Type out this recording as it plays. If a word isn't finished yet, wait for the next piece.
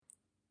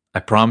I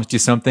promised you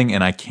something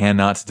and I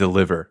cannot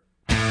deliver.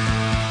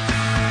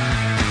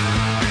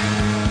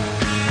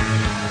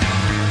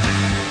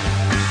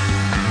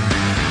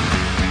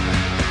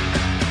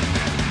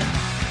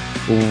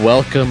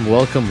 Welcome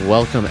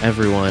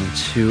everyone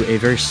to a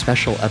very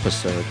special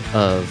episode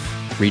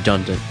of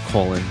Redundant: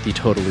 the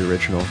totally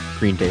original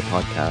Green Day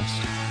podcast.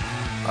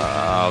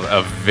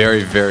 A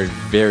very, very,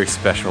 very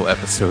special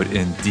episode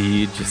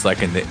indeed. Just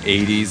like in the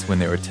 80s when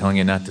they were telling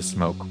you not to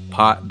smoke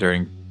pot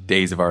during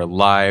Days of Our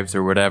Lives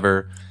or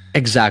whatever.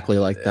 Exactly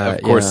like that.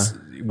 Of course,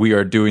 we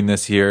are doing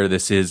this here.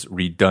 This is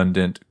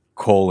Redundant: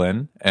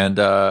 and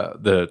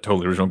the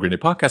totally original Green Day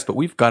podcast, but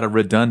we've got a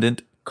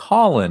redundant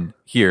Colin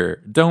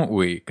here, don't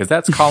we? Because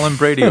that's Colin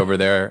Brady over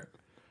there,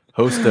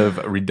 host of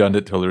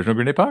Redundant Totally Original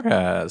Green Day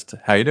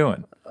podcast. How you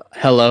doing?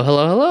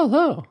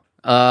 Hello.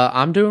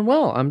 I'm doing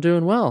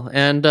well.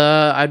 And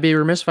I'd be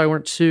remiss if I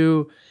weren't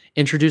to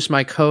introduce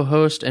my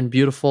co-host and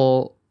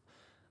beautiful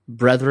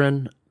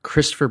brethren,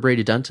 Christopher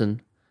Brady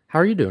Dunton. How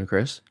are you doing,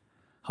 Chris?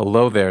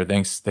 Hello there.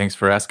 Thanks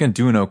for asking.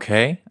 Doing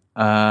okay.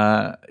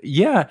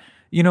 Yeah.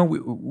 You know,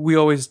 we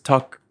always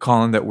talk,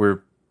 Colin, that we're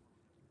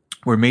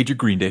major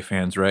Green Day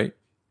fans, right?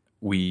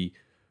 We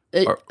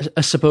are,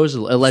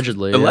 supposedly,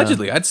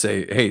 allegedly. I'd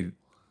say, hey,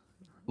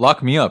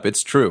 lock me up.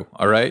 It's true.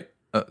 All right.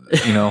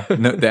 No,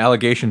 the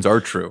allegations are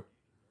true.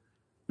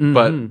 Mm-hmm.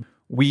 But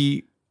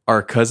we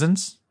are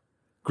cousins,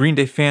 Green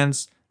Day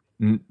fans,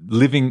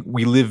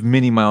 we live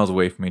many miles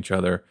away from each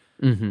other.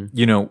 Mm-hmm.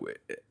 You know,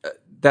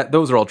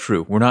 those are all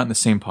true. We're not in the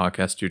same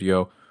podcast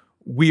studio.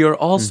 We are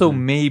also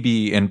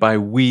maybe, and by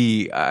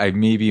we, I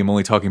maybe am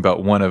only talking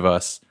about one of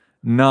us,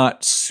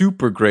 not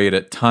super great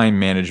at time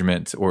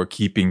management or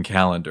keeping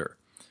calendar.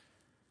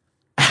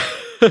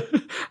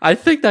 I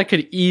think that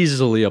could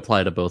easily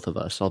apply to both of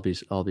us. I'll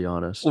be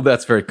honest. Well,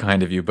 that's very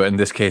kind of you, but in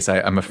this case,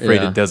 I'm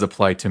afraid it does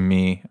apply to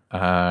me.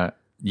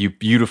 You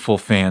beautiful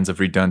fans of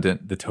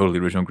Redundant, the totally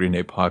original Green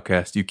Day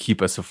podcast, you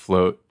keep us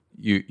afloat.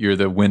 You're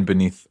the wind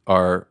beneath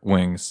our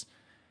wings,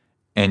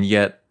 and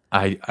yet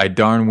I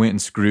darn went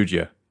and screwed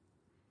you.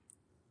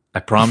 I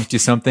promised you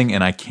something,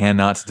 and I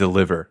cannot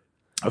deliver.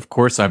 Of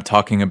course, I'm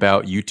talking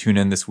about you tune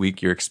in this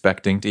week. You're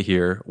expecting to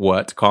hear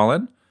what,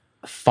 Colin?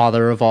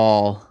 Father of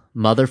all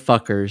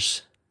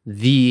motherfuckers,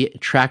 the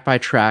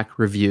track-by-track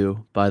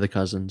review by the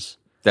Cousins.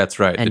 That's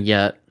right. And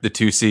yet... The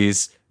two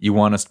C's, you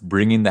want us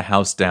bringing the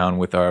house down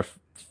with our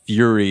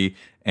fury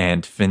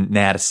and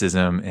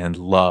fanaticism and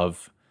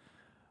love.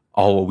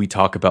 All while we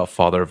talk about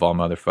Father of all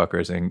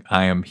motherfuckers. And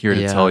I am here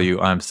to tell you,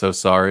 I'm so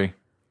sorry.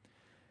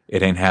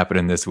 It ain't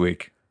happening this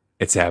week.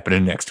 It's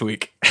happening next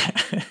week.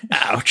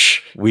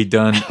 Ouch. We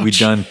done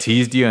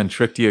teased you and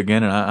tricked you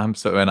again,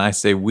 and I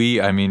say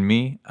we, I mean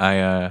me.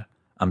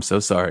 I'm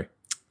so sorry.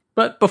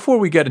 But before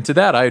we get into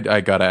that,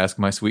 I gotta ask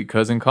my sweet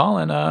cousin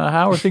Colin,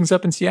 how are things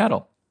up in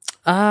Seattle?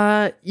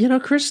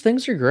 Chris,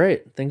 things are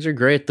great.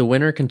 The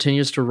winter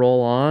continues to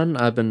roll on.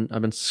 I've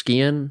been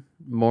skiing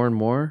more and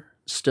more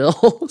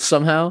still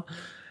somehow,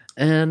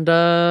 and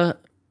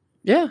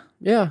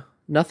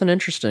nothing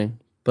interesting.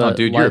 But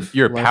dude,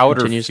 you're a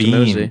powder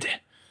fiend.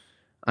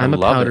 I'm a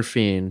powder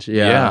fiend.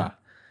 Yeah.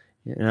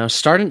 You know,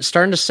 starting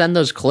to send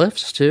those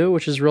cliffs too,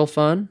 which is real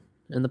fun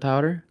in the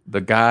powder.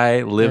 The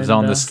guy lives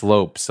on the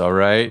slopes, all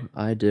right?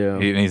 I do.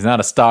 He's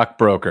not a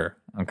stockbroker,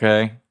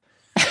 okay?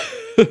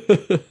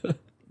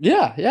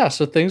 Yeah.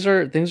 So things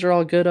are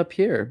all good up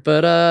here.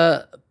 But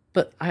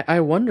I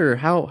wonder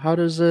how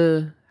does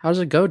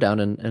it go down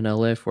in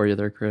LA for you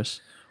there,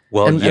 Chris?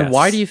 Well, and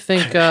why do you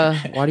think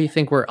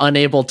we're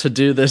unable to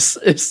do this?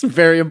 It's a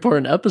very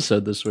important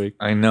episode this week.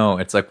 I know.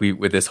 It's like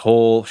with this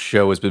whole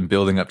show has been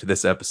building up to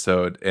this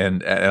episode,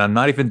 and I'm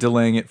not even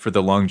delaying it for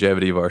the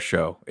longevity of our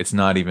show. It's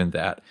not even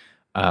that.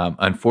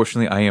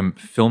 Unfortunately, I am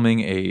filming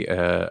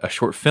a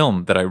short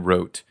film that I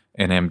wrote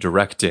and am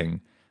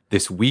directing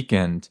this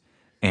weekend.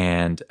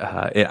 And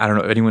I don't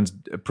know if anyone's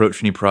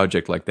approached any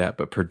project like that,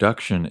 but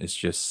production is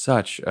just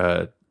such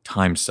a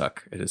time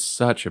suck. It is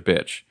such a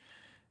bitch.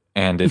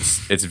 And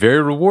it's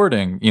very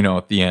rewarding,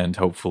 at the end,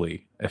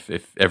 hopefully,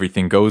 if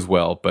everything goes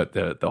well. But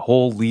the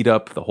whole lead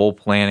up, the whole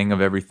planning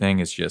of everything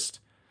is just,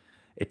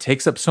 it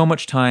takes up so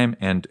much time.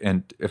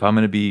 And if I'm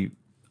going to be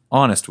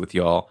honest with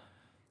y'all,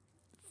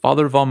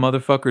 Father of all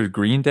motherfuckers,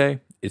 Green Day,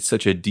 it's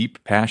such a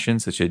deep passion,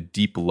 such a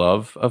deep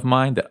love of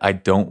mine that I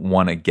don't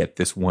want to get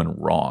this one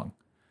wrong.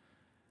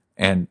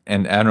 And I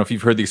don't know if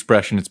you've heard the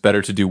expression, it's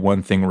better to do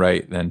one thing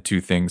right than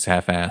two things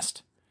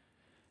half-assed.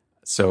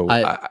 So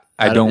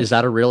I don't. Is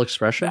that a real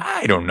expression?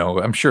 I don't know.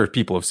 I'm sure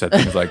people have said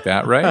things like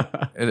that, right?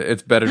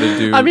 It's better to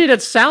do. I mean,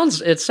 it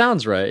sounds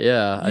right.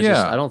 Yeah.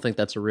 I don't think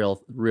that's a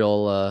real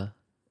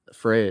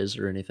phrase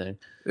or anything.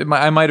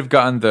 I might have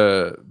gotten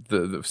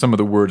the some of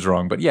the words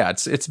wrong, but yeah,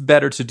 it's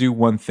better to do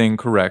one thing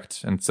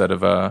correct instead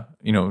of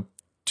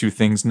two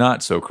things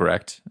not so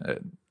correct.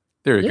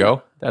 There you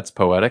go. That's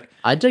poetic.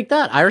 I dig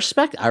that. I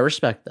respect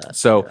that.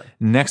 So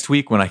next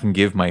week, when I can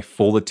give my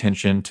full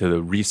attention to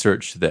the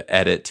research, the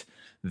edit,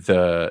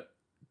 the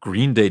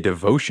Green Day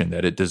devotion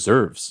that it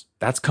deserves,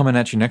 that's coming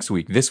at you next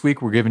week. This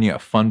week, we're giving you a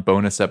fun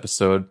bonus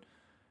episode.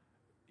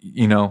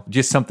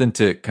 just something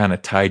to kind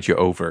of tide you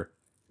over.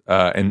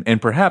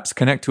 And perhaps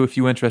connect to a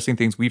few interesting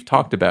things we've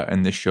talked about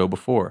in this show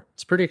before.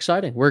 It's pretty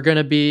exciting. We're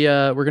gonna be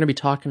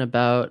talking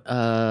about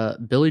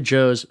Billy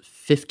Joe's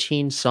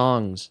 15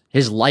 songs,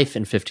 his life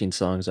in 15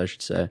 songs, I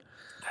should say.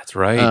 That's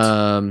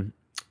right.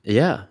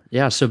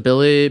 Yeah. So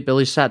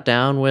Billy sat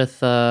down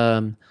with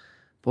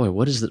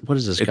what is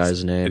this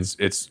guy's name?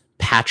 It's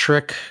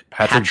Patrick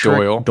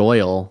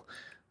Doyle.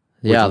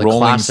 Yeah, the Rolling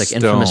classic,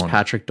 Stone. infamous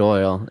Patrick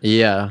Doyle.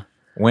 Yeah.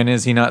 When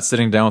is he not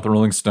sitting down with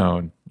Rolling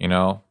Stone?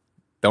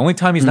 The only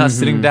time he's not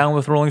sitting down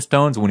with Rolling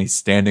Stones when he's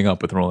standing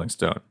up with Rolling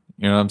Stone.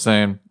 You know what I'm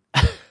saying?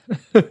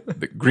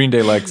 The Green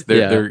Day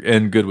they're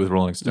in good with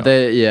Rolling Stone.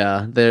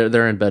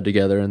 They're in bed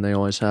together, and they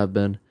always have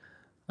been.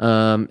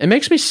 It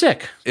makes me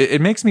sick. It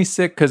makes me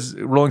sick because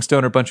Rolling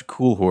Stone are a bunch of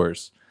cool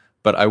whores.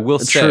 But I will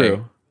say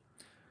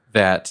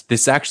that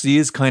this actually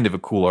is kind of a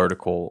cool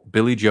article.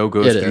 Billy Joe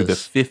goes through the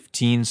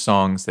 15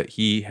 songs that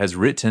he has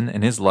written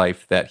in his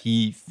life that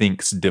he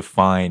thinks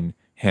define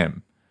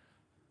him.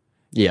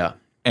 Yeah.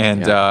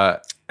 And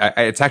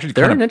it's actually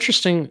they're an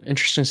interesting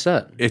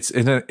set. It's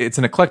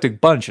an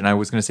eclectic bunch, and I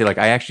was going to say,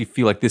 I actually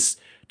feel like this,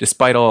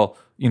 despite all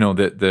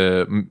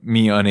the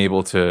me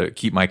unable to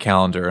keep my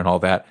calendar and all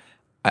that,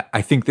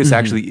 I think this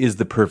actually is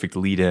the perfect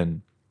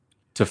lead-in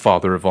to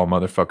Father of All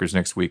Motherfuckers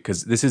next week,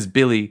 because this is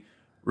Billy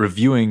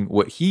reviewing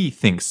what he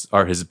thinks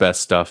are his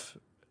best stuff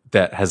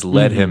that has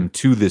led him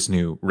to this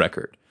new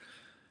record.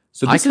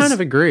 So I kind of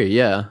agree,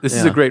 yeah. This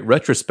is a great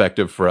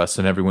retrospective for us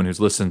and everyone who's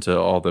listened to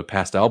all the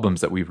past albums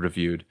that we've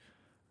reviewed.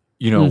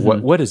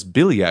 What is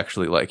Billy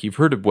actually like? You've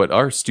heard of what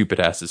our stupid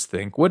asses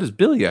think. What does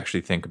Billy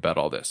actually think about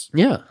all this?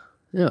 Yeah.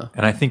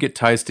 And I think it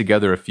ties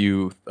together a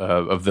few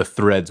of the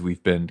threads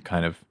we've been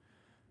kind of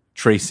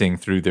tracing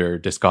through their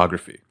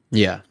discography.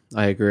 Yeah,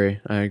 I agree.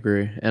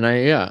 And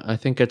I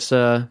think it's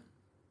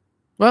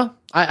well,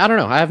 I don't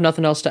know. I have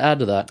nothing else to add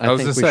to that. I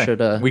think we should.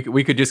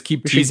 We could just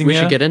keep teasing you. We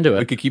should get into it.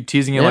 We could keep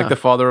teasing you like the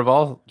father of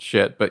all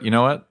shit. But you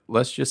know what?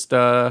 Let's just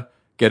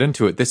get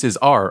into it. This is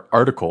our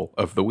article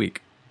of the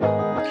week.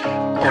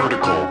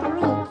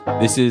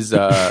 This is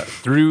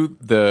through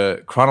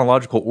the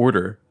chronological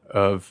order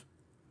of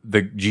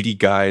the GD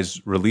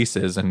Guys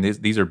releases, and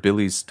these are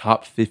Billy's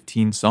top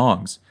 15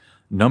 songs.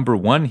 Number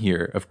 1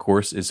 here, of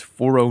course, is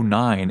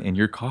 409 in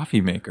Your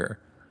Coffee Maker,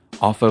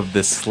 off of the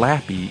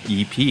Slappy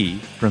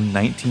EP from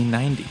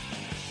 1990.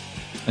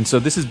 And so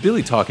this is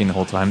Billy talking the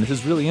whole time. This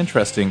is really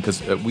interesting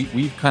because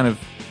we've kind of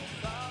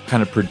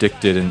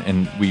predicted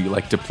and we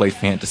like to play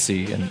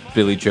fantasy, and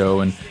Billy Joe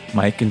and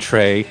Mike and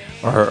Trey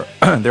are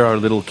they're our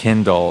little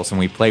Ken dolls, and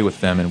we play with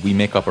them and we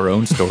make up our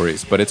own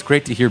stories. But it's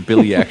great to hear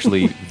Billy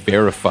actually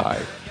verify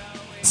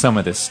some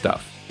of this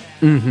stuff.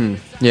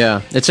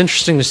 Yeah, it's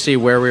interesting to see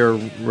where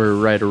we're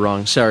right or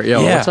wrong. Sorry,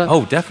 what's up?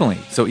 Oh, definitely.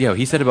 So,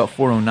 he said about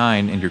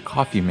 409 and Your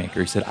Coffee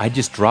Maker. He said, I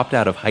just dropped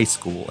out of high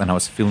school and I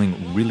was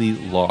feeling really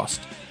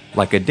lost,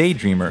 like a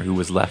daydreamer who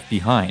was left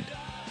behind.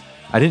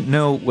 I didn't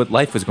know what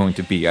life was going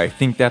to be. I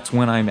think that's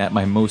when I'm at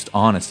my most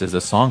honest as a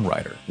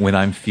songwriter, when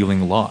I'm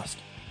feeling lost.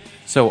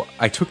 So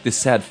I took this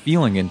sad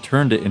feeling and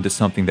turned it into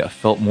something that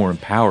felt more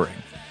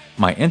empowering.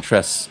 My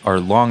interests are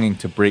longing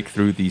to break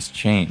through these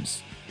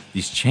chains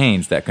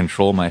that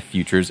control my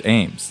future's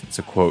aims. It's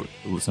a quote,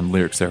 some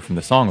lyrics there from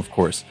the song, of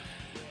course.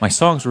 My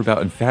songs were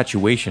about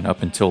infatuation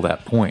up until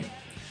that point.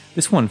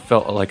 This one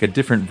felt like a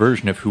different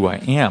version of who I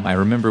am. I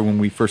remember when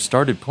we first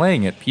started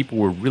playing it, people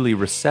were really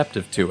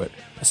receptive to it,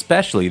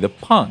 especially the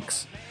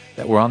punks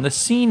that were on the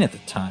scene at the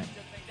time.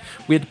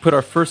 We had to put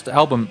our first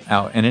album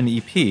out and an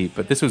EP,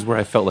 but this was where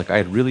I felt like I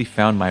had really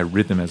found my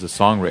rhythm as a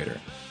songwriter.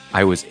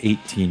 I was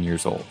 18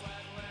 years old.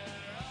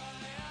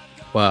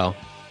 Wow.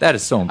 That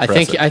is so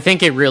impressive. I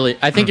think it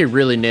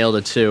really nailed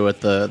it too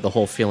with the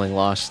whole feeling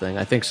lost thing.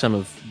 I think some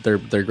of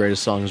their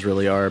greatest songs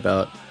really are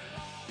about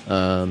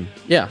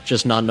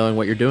just not knowing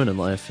what you're doing in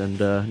life and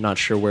not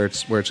sure where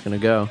it's going to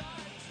go.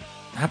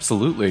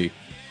 Absolutely.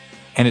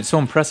 And it's so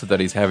impressive that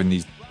he's having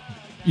these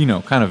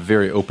kind of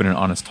very open and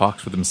honest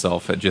talks with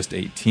himself at just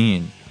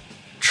 18.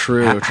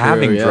 True.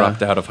 Having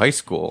dropped out of high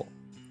school.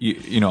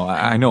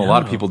 I know a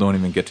lot of people don't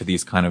even get to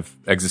these kind of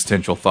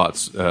existential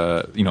thoughts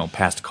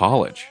past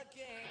college.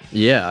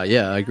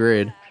 Yeah,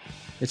 agreed.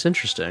 It's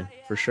interesting,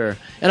 for sure.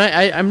 And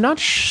I'm not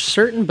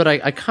certain, but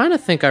I kind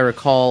of think I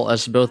recall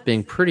us both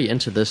being pretty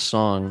into this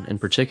song in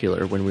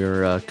particular when we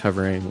were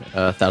covering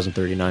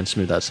 1039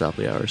 Smooth Out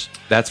Sapply Hours.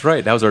 That's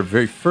right. That was our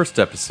very first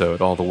episode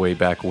all the way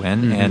back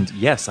when. Mm-hmm. And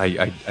yes,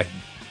 I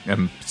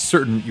am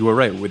certain you were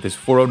right. With this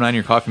 409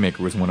 Your Coffee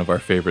Maker was one of our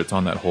favorites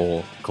on that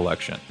whole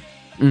collection.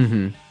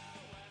 Mm-hmm.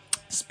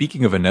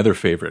 Speaking of another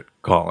favorite,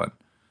 Colin,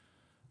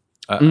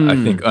 I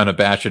think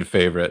unabashed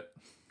favorite.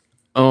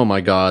 Oh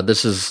my God,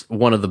 this is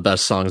one of the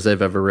best songs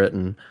they've ever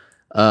written.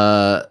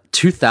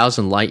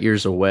 2000 Light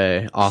Years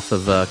Away off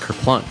of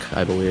Kerplunk,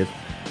 I believe.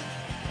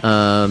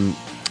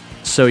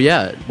 So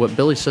yeah, what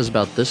Billy says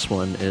about this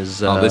one is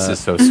this is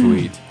so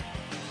sweet.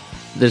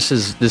 This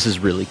is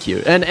really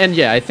cute. And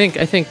yeah, I think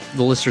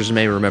the listeners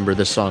may remember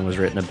this song was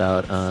written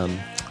about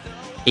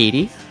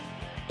 80.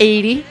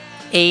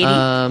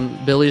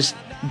 Billy's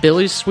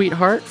Billy's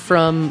sweetheart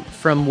from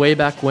way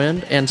back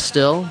when, and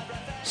still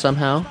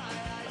somehow.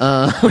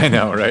 I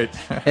know, right?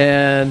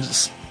 and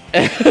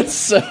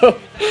so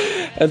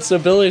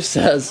Billy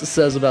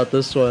says about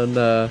this one,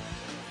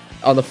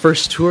 on the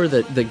first tour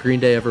that Green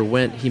Day ever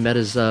went, he met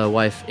his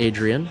wife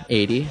Adrienne,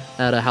 80,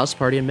 at a house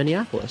party in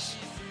Minneapolis,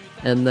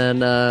 and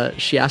then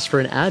she asked for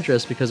an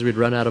address because we'd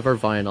run out of our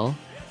vinyl.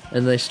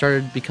 And they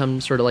started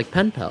become sort of like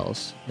pen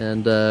pals,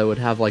 and would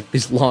have like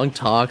these long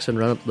talks and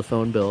run up the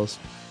phone bills.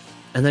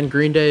 And then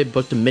Green Day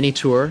booked a mini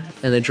tour,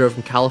 and they drove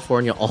from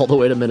California all the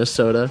way to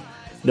Minnesota.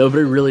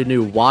 Nobody really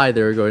knew why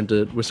they were going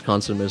to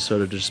Wisconsin,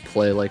 Minnesota to just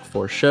play like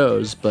 4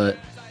 shows, but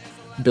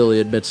Billy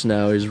admits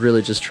now he's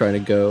really just trying to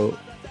go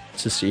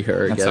to see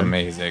her again. That's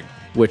amazing.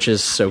 Which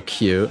is so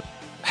cute.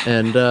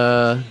 And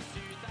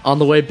on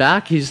the way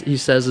back, he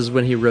says is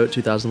when he wrote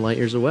 2,000 Light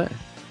Years Away.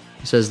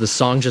 He says, the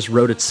song just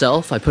wrote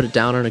itself. I put it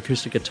down on an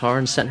acoustic guitar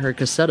and sent her a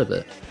cassette of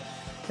it.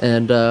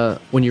 And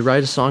when you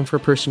write a song for a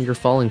person you're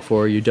falling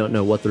for, you don't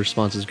know what the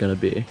response is going to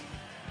be.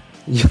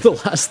 The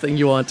last thing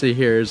you want to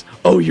hear is,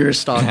 oh, you're a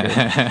stalker.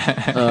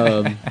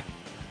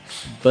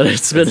 But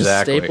it's been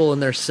a staple in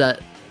their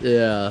set.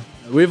 Yeah.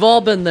 We've all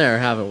been there,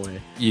 haven't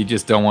we? You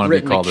just don't want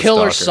to be called a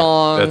killer stalker.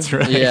 Song. That's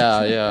right.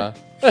 Yeah.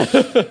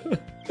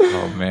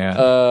 Oh,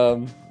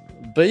 man.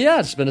 But yeah,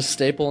 it's been a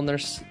staple in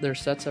their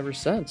sets ever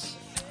since.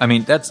 I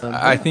mean,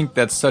 I think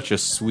that's such a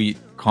sweet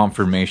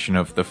confirmation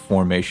of the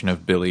formation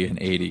of Billy and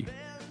 80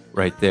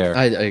 right there.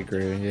 I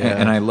agree,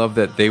 yeah. And I love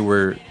that they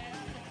were,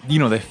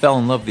 they fell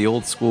in love the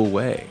old school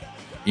way.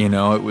 It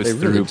was they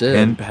really through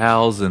pen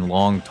pals and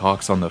long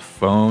talks on the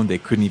phone. They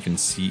couldn't even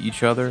see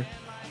each other.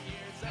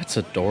 That's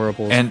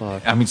adorable and,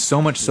 as fuck. I mean,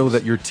 so much so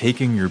that you're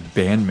taking your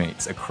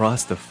bandmates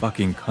across the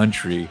fucking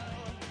country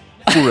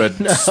for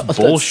a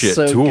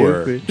bullshit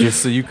tour goofy.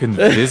 just so you can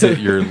visit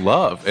your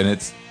love. And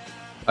it's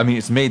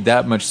made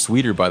that much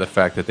sweeter by the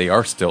fact that they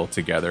are still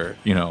together,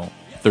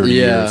 30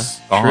 years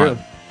on.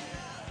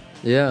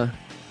 Yeah.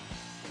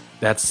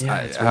 That's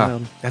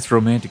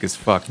romantic as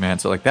fuck, man.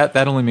 So like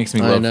that only makes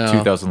me love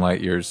 2,000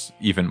 Light Years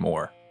even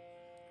more.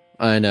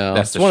 I know.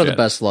 That's one of the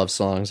best love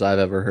songs I've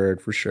ever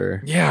heard, for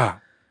sure. Yeah.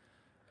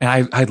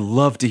 And I'd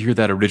love to hear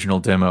that original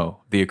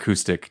demo, the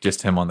acoustic,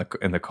 just him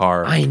in the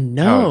car. I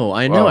know.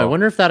 I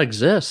wonder if that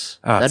exists.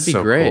 That'd be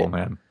so great. Cool,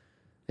 man.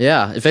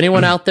 Yeah, if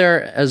anyone out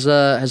there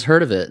has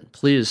heard of it,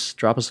 please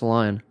drop us a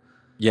line.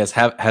 Yes,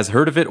 has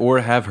heard of it or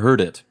have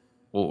heard it.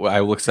 Well,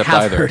 I will accept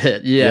either. Have heard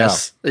it,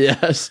 yes. Yeah.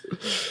 Yes.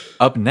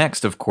 Up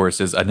next, of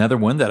course, is another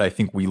one that I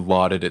think we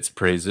lauded its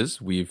praises.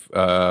 We've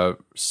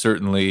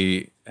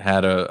certainly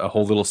had a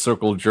whole little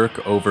circle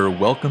jerk over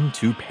Welcome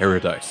to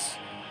Paradise.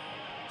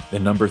 The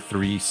number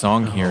 3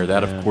 song here,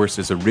 of course,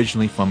 is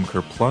originally from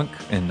Kerplunk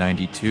in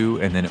 92,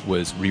 and then it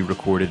was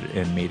re-recorded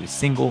and made a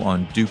single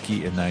on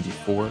Dookie in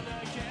 94.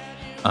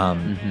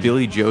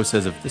 Billy Joe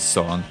says of this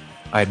song,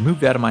 I had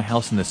moved out of my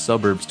house in the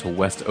suburbs to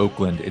West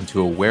Oakland into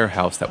a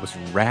warehouse that was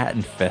rat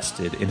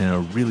infested and in a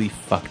really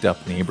fucked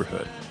up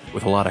neighborhood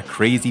with a lot of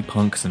crazy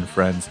punks and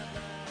friends.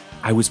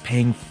 I was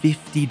paying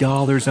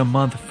 $50 a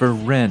month for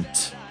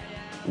rent.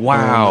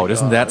 Wow,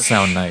 doesn't that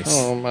sound nice?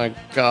 Oh my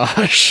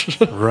gosh.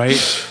 Right?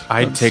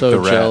 I'd take so the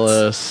rats.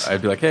 Jealous.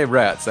 I'd be like, hey,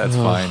 rats, that's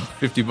fine.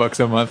 $50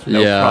 a month,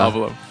 no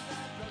problem.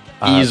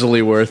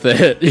 Easily worth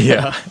it.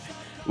 Yeah.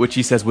 Which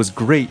he says was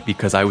great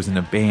because I was in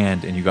a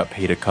band and you got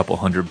paid a couple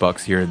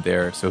 $100 here and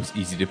there, so it's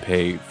easy to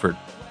pay for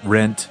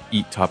rent,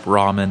 eat top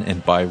ramen,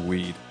 and buy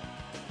weed.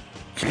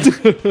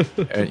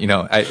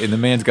 And the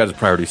man's got his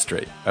priorities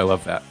straight. I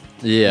love that.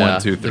 Yeah,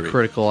 1, 2, 3. The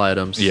critical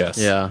items. Yes.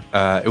 Yeah.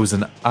 It was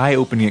an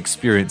eye-opening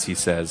experience, he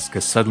says,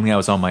 because suddenly I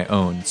was on my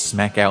own,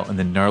 smack out in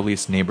the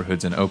gnarliest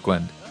neighborhoods in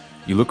Oakland.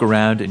 You look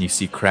around and you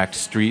see cracked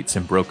streets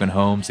and broken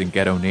homes and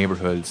ghetto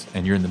neighborhoods,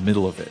 and you're in the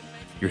middle of it.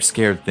 You're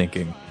scared,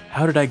 thinking,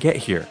 how did I get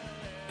here?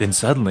 Then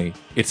suddenly,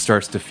 it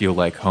starts to feel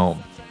like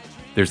home.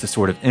 There's the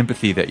sort of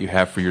empathy that you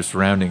have for your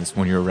surroundings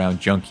when you're around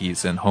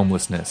junkies and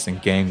homelessness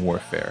and gang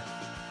warfare.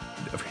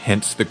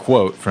 Hence the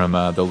quote from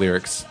the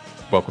lyrics,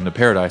 Welcome to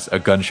Paradise, a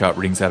gunshot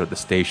rings out at the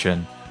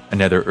station,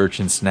 another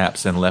urchin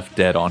snaps and left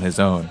dead on his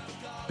own.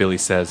 Billy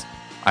says,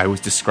 I was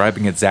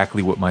describing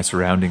exactly what my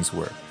surroundings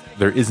were.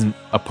 There isn't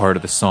a part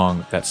of the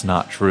song that's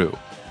not true.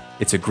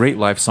 It's a great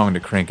life song to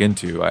crank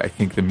into. I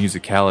think the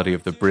musicality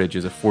of the bridge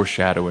is a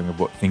foreshadowing of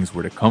what things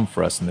were to come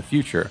for us in the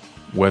future,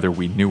 whether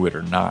we knew it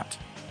or not.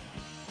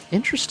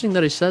 Interesting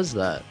that he says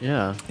that,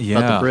 yeah. Yeah.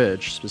 About the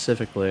bridge,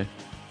 specifically.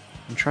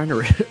 I'm trying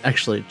to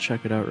actually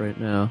check it out right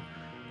now.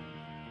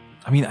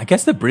 I mean, I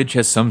guess the bridge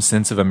has some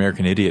sense of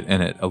American Idiot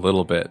in it, a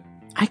little bit.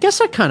 I guess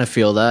I kind of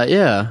feel that,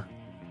 yeah.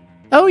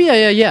 Oh,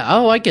 yeah.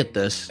 Oh, I get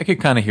this. I could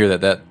kind of hear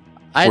that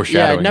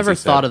foreshadowing. I'd never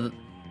thought of...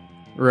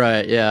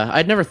 Right, yeah.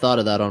 I'd never thought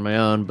of that on my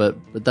own, but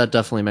that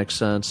definitely makes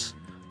sense.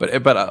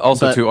 But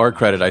also to our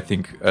credit, I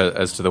think,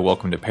 as to the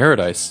Welcome to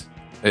Paradise,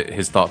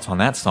 his thoughts on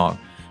that song,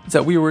 is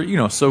that we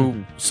were,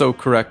 so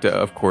correct,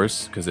 of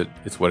course, because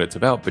it's what it's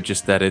about, but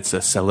just that it's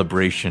a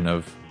celebration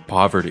of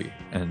poverty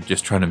and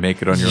just trying to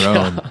make it on your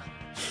own.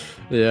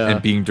 Yeah.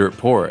 And being dirt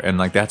poor. And,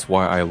 that's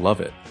why I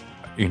love it.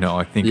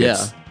 I think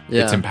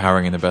It's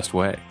empowering in the best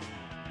way.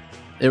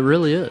 It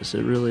really is.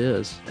 It really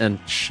is. And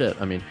shit,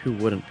 I mean, who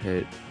wouldn't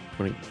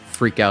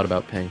freak out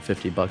about paying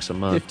 $50 a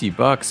month?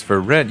 $50 for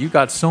rent. You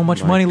got so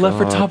much money left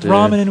for Top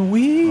Ramen and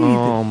weed.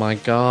 Oh my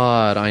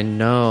God, I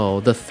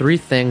know. The 3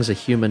 things a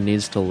human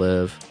needs to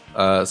live.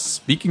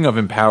 Speaking of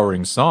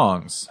empowering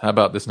songs, how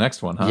about this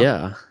next one, huh?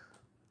 Yeah.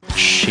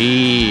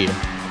 She.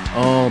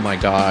 Oh my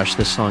gosh,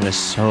 this song is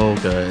so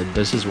good.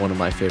 This is one of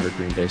my favorite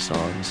Green Day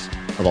songs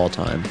of all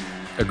time.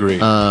 Agree.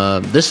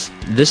 This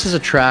is a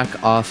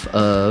track off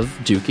of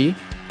Dookie.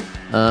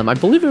 I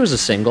believe it was a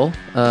single.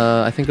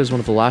 I think it was one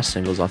of the last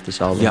singles off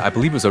this album. Yeah, I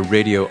believe it was a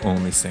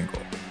radio-only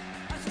single.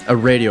 A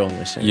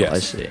radio-only single, yes, I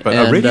see. But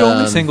a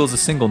radio-only single is a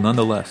single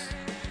nonetheless.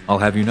 I'll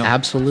have you know.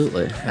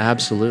 Absolutely.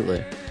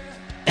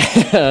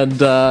 And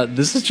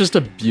this is just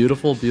a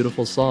beautiful,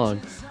 beautiful song.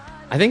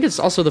 I think it's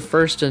also the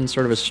first in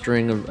sort of a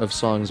string of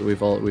songs that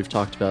we've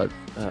talked about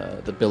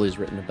that Billy's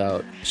written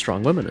about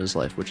strong women in his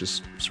life, which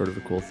is sort of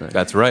a cool thing.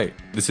 That's right.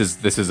 This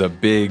is a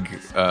big,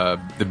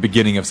 the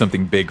beginning of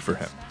something big for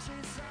him.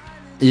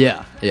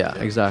 Yeah,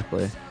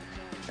 exactly.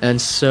 And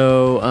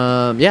so,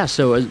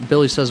 so as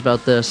Billy says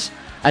about this,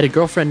 I had a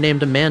girlfriend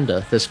named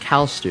Amanda, this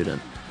Cal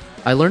student.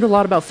 I learned a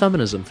lot about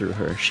feminism through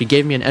her. She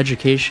gave me an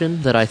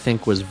education that I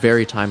think was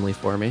very timely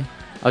for me.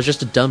 I was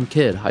just a dumb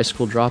kid, high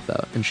school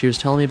dropout, and she was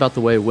telling me about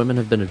the way women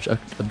have been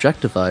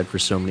objectified for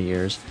so many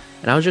years,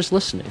 and I was just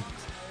listening.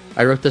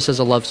 I wrote this as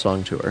a love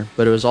song to her,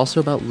 but it was also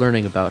about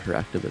learning about her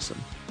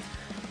activism.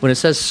 When it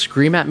says,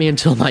 "Scream at me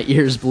until my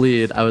ears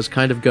bleed," I was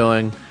kind of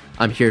going,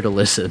 I'm here to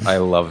listen. I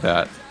love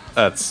that.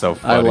 That's so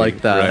funny. I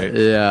like that. Right?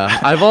 Yeah.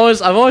 I've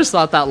always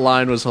thought that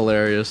line was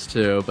hilarious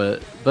too,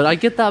 but I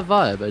get that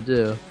vibe. I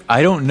do.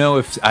 I don't know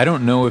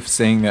if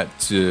saying that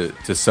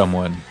to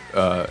someone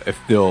if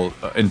they'll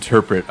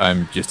interpret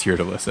I'm just here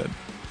to listen.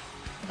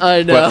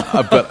 I know.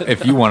 But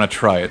if you want to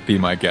try it, be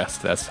my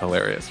guest. That's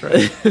hilarious,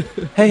 right?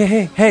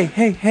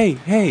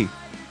 Hey.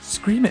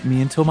 Scream at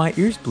me until my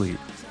ears bleed.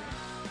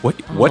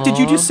 What did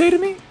you just say to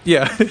me?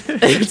 Yeah.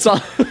 it's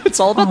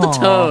all about the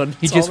tone.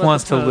 He just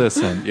wants to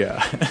listen.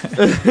 Yeah.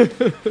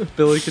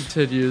 Billy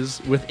continues,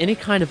 with any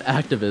kind of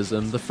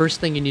activism, the first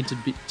thing you need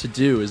to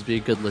do is be a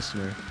good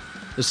listener.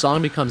 The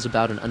song becomes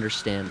about an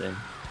understanding.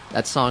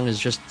 That song is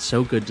just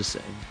so good to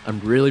sing. I'm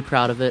really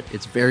proud of it.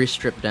 It's very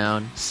stripped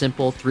down,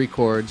 simple, 3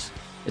 chords.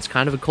 It's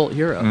kind of a cult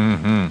hero.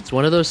 Mm-hmm. It's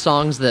one of those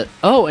songs that,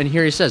 and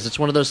here he says, it's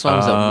one of those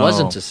songs that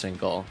wasn't a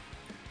single,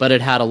 but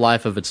it had a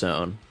life of its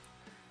own.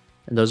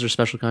 And those are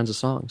special kinds of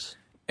songs.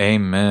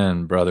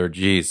 Amen, brother.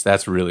 Jeez,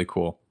 that's really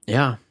cool.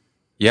 Yeah.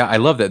 Yeah, I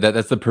love that.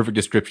 That's the perfect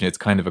description. It's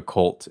kind of a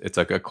cult. It's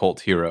like a cult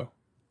hero.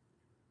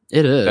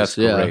 It is. That's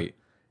great.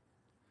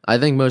 I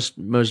think most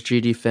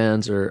GD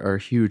fans are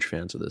huge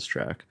fans of this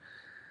track.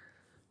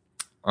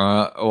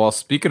 Well,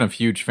 speaking of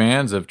huge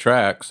fans of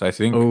tracks, I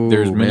think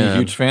there's many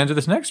huge fans of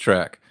this next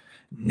track.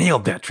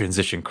 Nailed that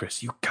transition,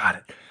 Chris. You got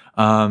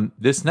it.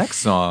 This next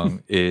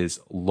song is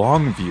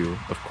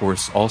Longview, of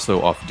course,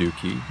 also off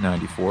Dookie,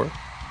 94.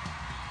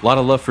 A lot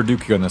of love for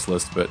Dookie on this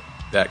list, but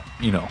that,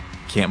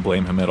 can't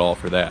blame him at all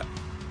for that.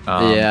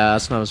 Yeah,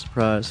 that's not a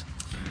surprise.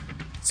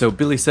 So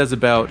Billy says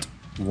about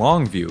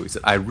Longview, he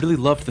said, I really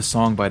loved the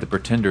song by the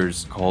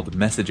Pretenders called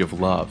Message of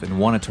Love and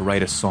wanted to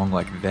write a song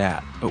like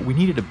that, but we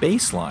needed a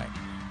bass line.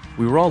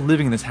 We were all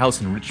living in this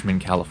house in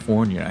Richmond,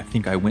 California, and I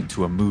think I went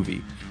to a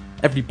movie.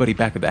 Everybody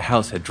back at the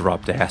house had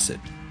dropped acid.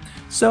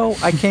 So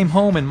I came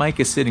home and Mike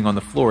is sitting on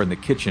the floor in the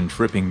kitchen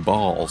tripping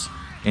balls,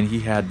 and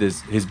he had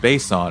his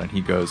bass on, and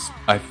he goes,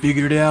 I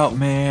figured it out,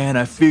 man,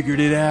 I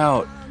figured it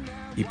out.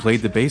 He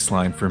played the bass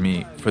line for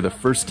me for the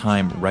first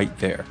time right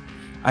there.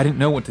 I didn't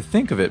know what to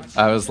think of it.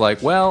 I was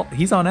like, well,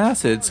 he's on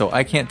acid, so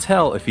I can't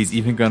tell if he's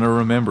even going to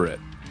remember it.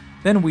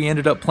 Then we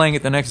ended up playing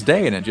it the next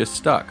day, and it just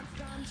stuck.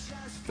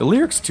 The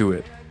lyrics to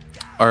it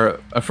are,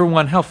 for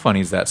one, how funny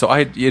is that? So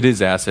it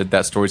is acid.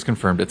 That story's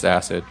confirmed it's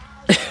acid.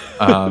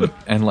 And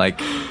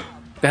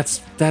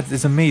that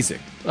is amazing.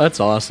 That's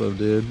awesome,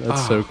 dude.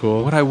 That's so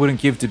cool. What I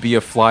wouldn't give to be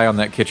a fly on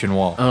that kitchen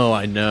wall. Oh,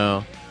 I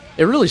know.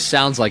 It really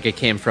sounds like it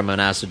came from an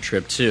acid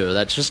trip, too.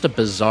 That's just a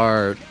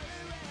bizarre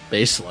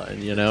bass line,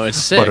 It's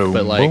sick,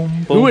 but like,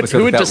 who would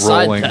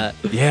decide rolling. That?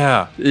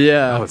 Yeah.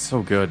 Yeah. Oh, it's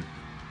so good.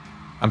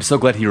 I'm so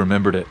glad he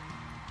remembered it.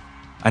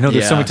 I know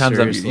there's so many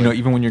times,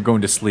 even when you're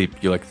going to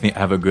sleep, you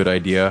have a good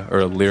idea or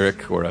a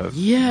lyric or a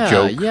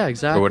joke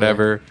exactly. or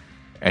whatever,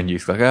 and you're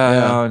like,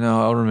 oh,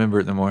 no, I'll remember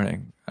it in the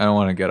morning. I don't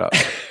want to get up.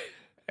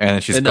 And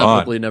it's just gone.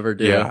 Inevitably never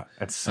do. Yeah,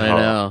 I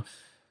know.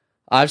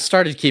 I've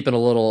started keeping a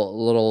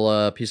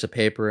little piece of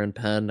paper and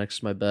pen next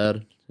to my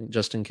bed,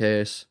 just in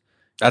case.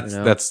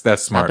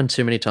 That's smart. Happened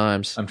too many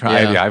times. I'm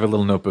trying. I have a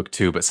little notebook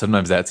too, but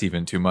sometimes that's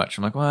even too much.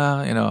 I'm like,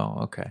 well,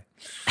 okay.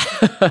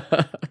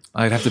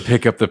 I'd have to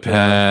pick up the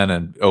pen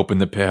and open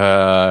the pen.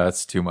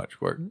 That's too much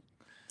work.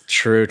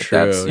 True.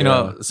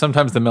 That's,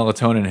 sometimes the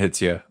melatonin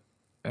hits you,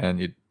 and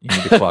you need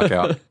to clock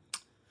out.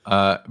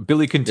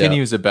 Billy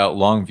continues about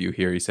Longview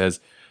here. He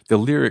says the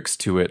lyrics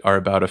to it are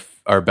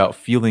about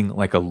feeling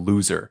like a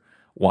loser,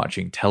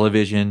 watching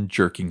television,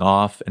 jerking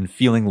off, and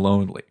feeling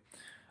lonely.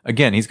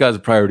 again, he's got his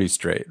priorities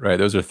straight, right?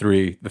 Those are the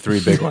three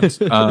big ones.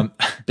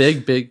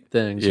 Big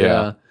things.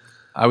 Yeah.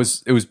 It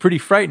was pretty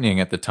frightening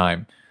at the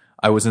time.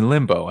 I was in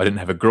limbo. I didn't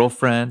have a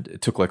girlfriend.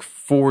 It took like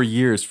 4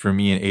 years for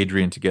me and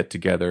Adrian to get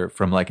together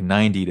from like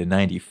 90 to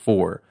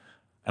 94.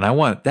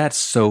 And that's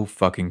so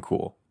fucking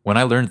cool. When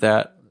I learned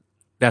that,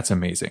 that's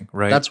amazing,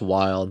 right? That's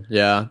wild.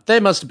 Yeah. They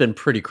must have been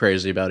pretty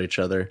crazy about each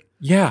other.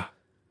 Yeah.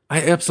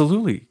 I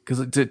absolutely.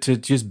 Because to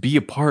just be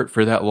apart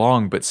for that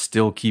long, but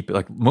still keep it,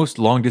 like most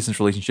long distance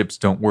relationships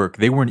don't work.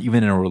 They weren't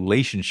even in a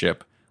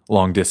relationship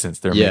long distance.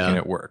 They're making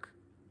it work.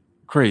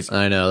 Crazy.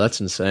 I know.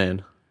 That's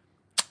insane.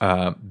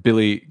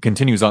 Billy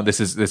continues on.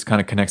 This kind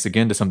of connects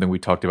again to something we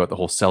talked about, the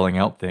whole selling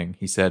out thing.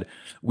 He said,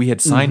 we had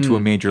signed to a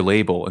major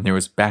label and there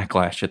was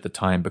backlash at the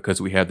time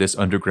because we had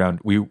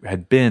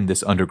been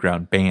this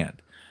underground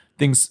band.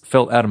 Things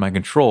felt out of my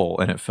control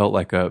and it felt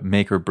like a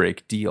make or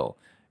break deal.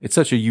 It's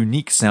such a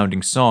unique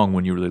sounding song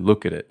when you really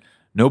look at it.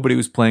 Nobody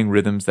was playing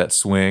rhythms that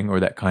swing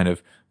or that kind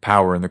of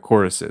power in the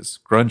choruses.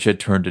 Grunge had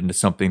turned into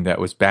something that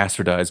was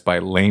bastardized by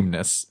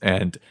lameness,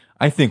 and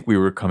I think we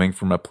were coming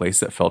from a place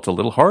that felt a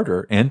little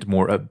harder and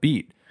more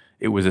upbeat.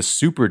 It was a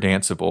super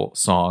danceable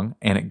song,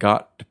 and it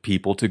got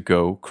people to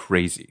go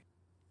crazy.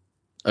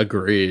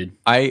 Agreed.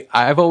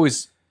 I've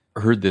always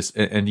heard this,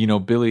 and you know,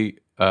 Billy,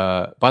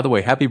 by the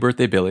way, happy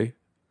birthday, Billy.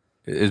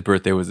 His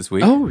birthday was this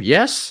week. Oh,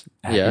 yes.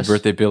 Happy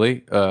birthday,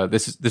 Billy.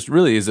 This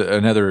really is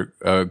another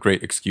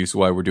great excuse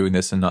why we're doing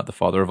this and not the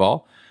father of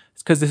all.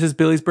 It's because this is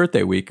Billy's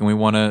birthday week and we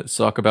want to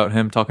talk about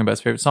him talking about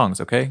his favorite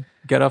songs, okay?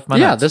 Get off my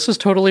nuts. Yeah, this is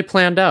totally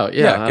planned out.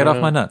 Yeah, get off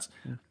my nuts.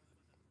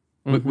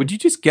 Would you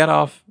just get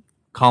off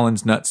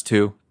Colin's nuts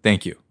too?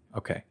 Thank you.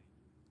 Okay.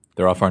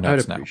 They're off our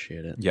nuts now. I'd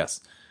appreciate it.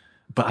 Yes.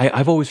 But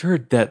I've always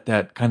heard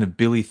that kind of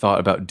Billy thought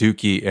about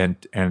Dookie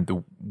and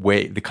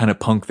the kind of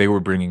punk they were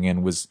bringing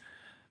in was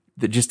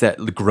that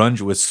the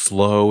grunge was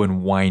slow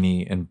and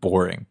whiny and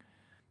boring.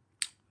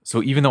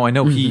 So even though I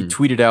know he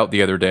tweeted out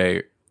the other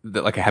day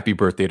that like a happy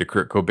birthday to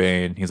Kurt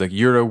Cobain, he's like,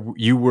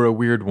 you were a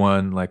weird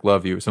one, like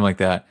love you, something like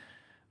that.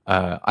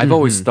 I've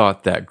always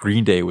thought that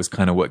Green Day was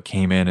kind of what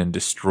came in and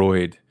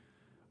destroyed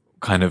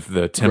kind of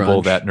the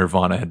temple that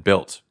Nirvana had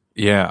built.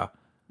 Yeah.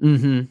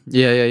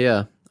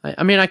 Yeah.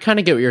 I mean, I kind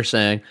of get what you're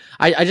saying.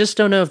 I just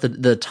don't know if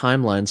the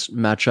timelines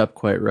match up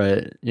quite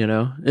right. You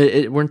know,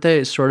 weren't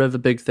they sort of a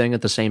big thing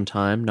at the same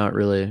time? Not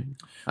really.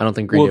 I don't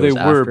think Green Day was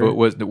after. Well, they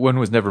were, but one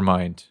was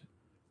Nevermind.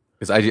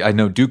 Because I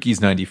know Dookie's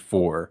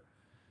 94.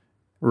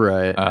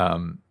 Right.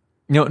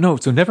 No.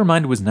 So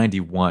Nevermind was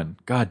 91.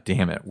 God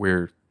damn it,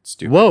 we're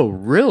stupid. Whoa,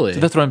 really?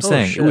 So that's what I'm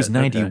saying. Shit. It was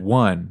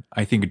 91.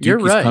 Okay. I think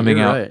Dookie's right, coming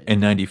out in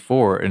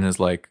 94 and is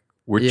like,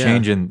 we're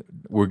changing.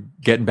 We're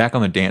getting back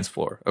on the dance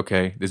floor.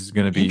 Okay, this is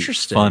going to be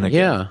fun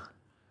again.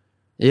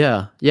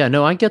 Yeah.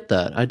 No, I get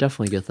that. I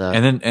definitely get that.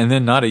 And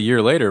then not a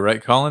year later,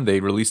 right, Colin? They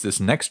released this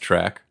next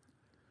track.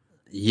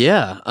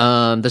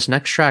 Yeah. This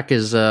next track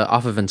is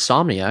off of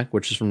Insomniac,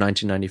 which is from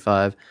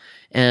 1995.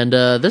 And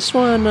this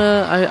one,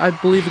 I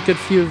believe a good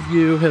few of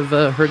you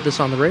have heard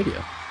this on the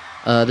radio.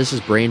 This is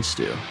Brain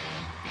Stew.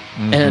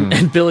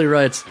 And Billy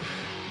writes,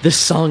 this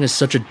song is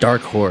such a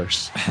dark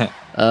horse.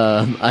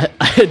 I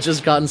had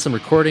just gotten some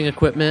recording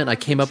equipment. I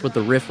came up with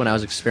the riff when I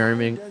was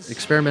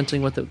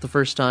experimenting with it the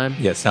first time.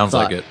 Yeah, sounds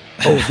like it.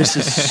 Oh, this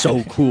is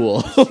so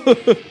cool.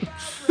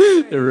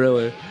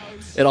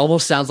 It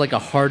almost sounds like a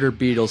harder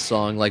Beatles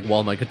song, like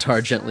While My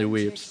Guitar Gently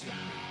Weeps.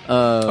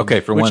 Okay,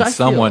 for once,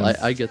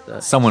 I get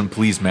that. Someone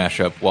please mash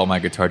up While My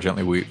Guitar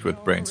Gently Weeps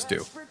with Brain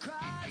Stew.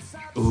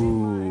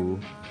 Ooh,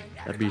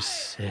 that'd be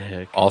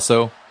sick.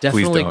 Also,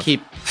 definitely please don't.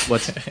 keep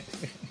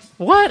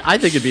what? I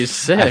think it'd be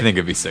sick. I think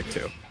it'd be sick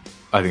too.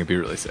 I think it'd be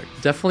really sick.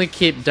 Definitely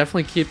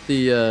keep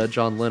the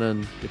John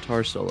Lennon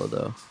guitar solo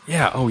though.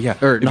 Yeah. Oh yeah.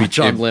 Or not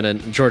John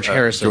Lennon, George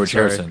Harrison. George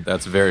Harrison.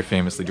 That's very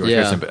famously George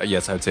Harrison. But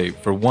yes, I'd say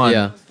for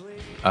one,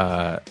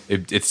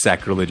 it's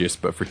sacrilegious.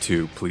 But for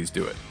two, please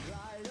do it.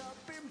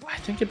 I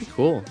think it'd be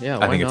cool. Yeah.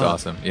 I think it's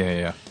awesome.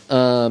 Yeah.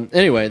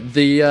 Anyway,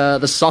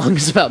 the song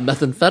is about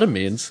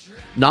methamphetamines,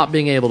 not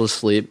being able to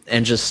sleep,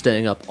 and just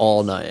staying up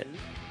all night.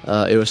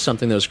 It was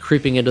something that was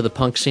creeping into the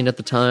punk scene at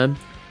the time,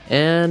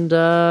 and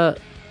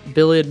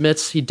Billy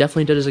admits he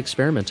definitely did his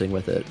experimenting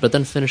with it, but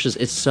then finishes,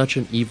 it's such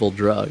an evil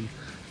drug.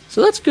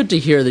 So that's good to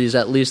hear that he's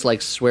at least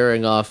like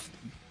swearing off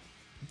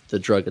the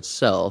drug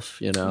itself,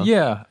 you know?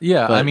 Yeah.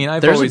 But I mean,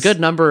 there's a good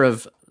number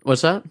of...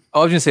 What's that? I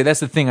was going to say, that's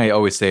the thing I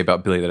always say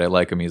about Billy that I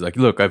like him. He's like,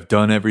 look, I've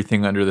done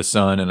everything under the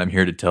sun, and I'm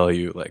here to tell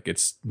you, like,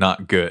 it's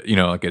not good. You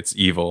know, like, it's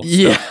evil.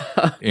 Yeah.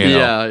 Stuff, you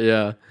know?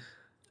 Yeah.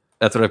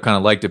 That's what I've kind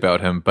of liked about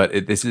him.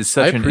 But this is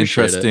such an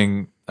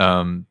interesting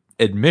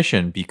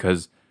admission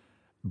because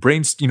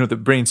the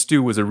Brain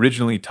Stew was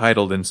originally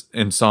titled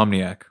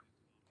Insomniac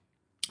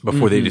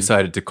before they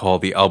decided to call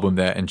the album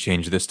that and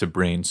change this to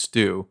Brain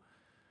Stew.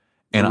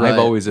 And I've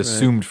always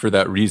assumed for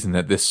that reason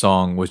that this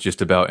song was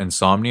just about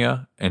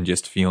insomnia and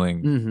just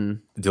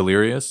feeling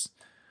delirious.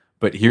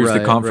 But here's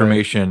the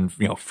confirmation,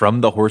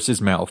 from the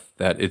horse's mouth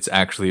that it's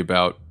actually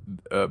about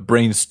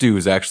Brain Stew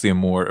is actually a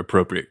more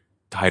appropriate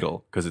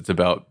title because it's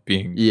about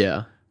being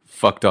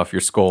fucked off your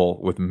skull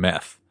with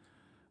meth.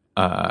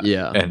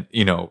 And,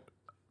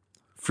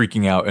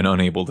 freaking out and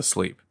unable to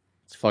sleep.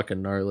 It's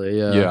fucking gnarly,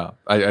 yeah. Yeah,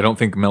 I don't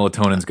think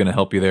melatonin's going to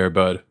help you there,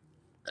 bud.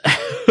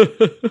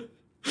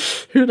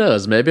 Who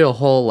knows? Maybe a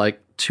whole,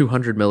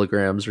 200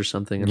 milligrams or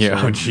something.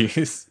 Yeah, oh,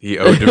 jeez. He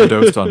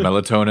overdosed on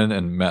melatonin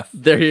and meth.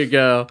 There you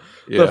go.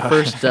 Yeah. The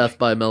first death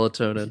by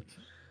melatonin.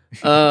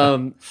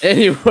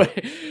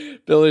 Anyway,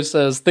 Billy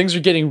says, things are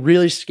getting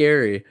really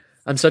scary.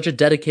 I'm such a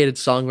dedicated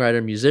songwriter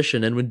and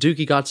musician, and when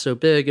Dookie got so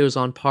big, it was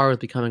on par with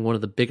becoming one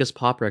of the biggest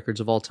pop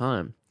records of all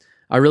time.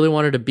 I really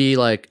wanted to be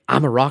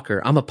I'm a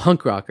rocker. I'm a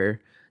punk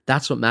rocker.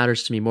 That's what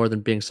matters to me more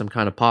than being some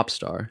kind of pop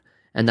star.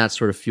 And that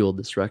sort of fueled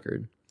this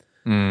record.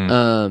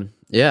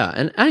 Yeah,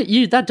 and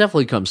that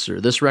definitely comes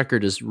through. This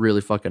record is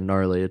really fucking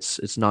gnarly.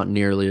 It's not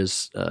nearly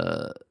as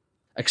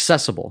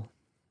accessible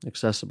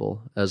as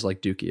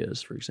Dookie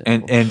is, for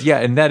example.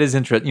 And that is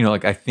interesting.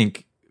 I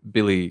think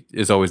Billy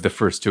is always the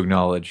first to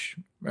acknowledge,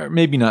 or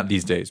maybe not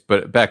these days,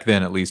 but back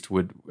then at least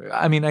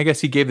I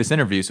guess he gave this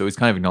interview, so he's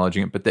kind of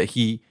acknowledging it, but that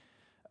he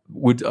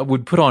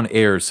would put on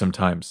airs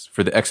sometimes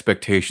for the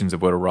expectations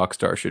of what a rock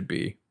star should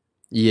be.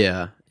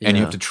 Yeah. And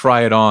you have to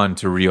try it on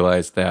to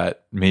realize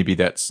that maybe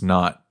that's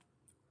not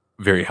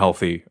very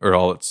healthy, or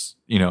all it's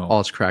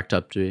cracked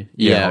up to be.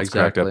 Yeah, it's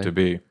cracked up to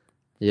be.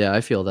 Yeah,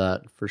 I feel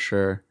that for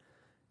sure.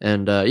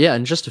 And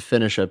and just to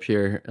finish up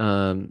here,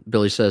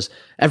 Billy says,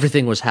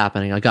 everything was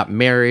happening. I got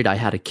married. I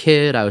had a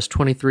kid. I was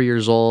 23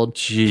 years old.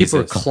 Jesus.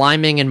 People were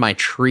climbing in my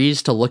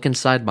trees to look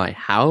inside my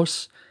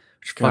house.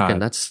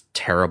 That's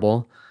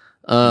terrible.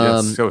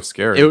 That's so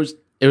scary. It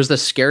was the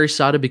scary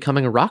side of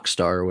becoming a rock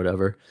star or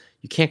whatever.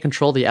 You can't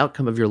control the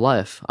outcome of your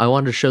life. I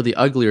wanted to show the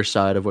uglier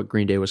side of what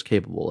Green Day was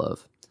capable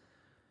of.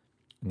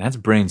 And that's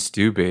brain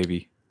stew,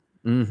 baby.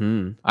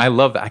 Mm-hmm. I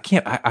love that.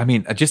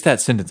 Just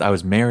that sentence. I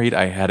was married.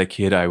 I had a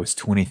kid. I was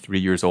 23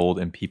 years old,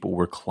 and people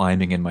were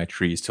climbing in my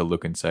trees to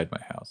look inside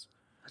my house.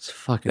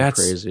 That's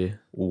crazy.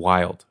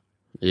 Wild.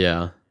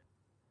 Yeah.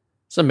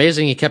 It's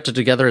amazing he kept it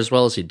together as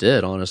well as he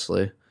did,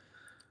 honestly.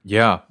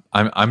 Yeah.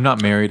 I'm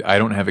not married. I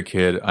don't have a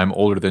kid. I'm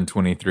older than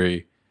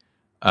 23.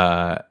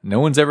 No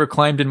one's ever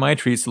climbed in my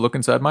trees to look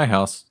inside my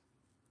house.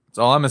 That's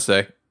all I'm going to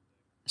say.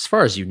 As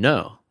far as you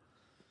know.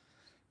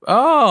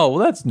 Oh, well,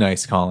 that's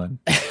nice, Colin.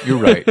 You're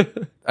right.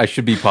 I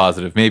should be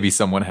positive. Maybe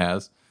someone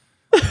has.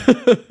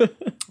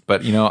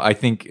 But, I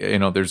think,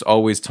 there's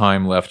always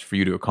time left for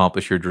you to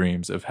accomplish your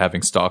dreams of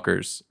having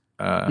stalkers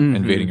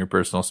invading your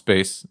personal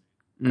space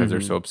because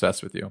they're so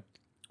obsessed with you.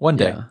 One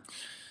day. Yeah.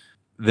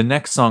 The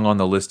next song on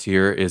the list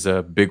here is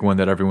a big one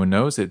that everyone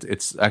knows.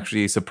 It's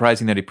actually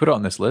surprising that he put it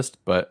on this list,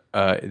 but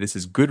this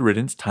is Good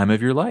Riddance, Time of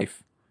Your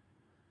Life.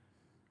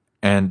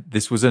 And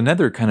this was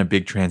another kind of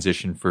big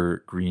transition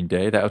for Green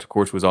Day. That, of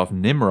course, was off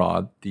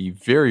Nimrod, the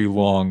very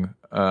long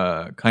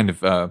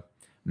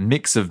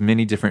mix of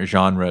many different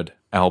genres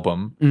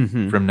album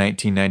from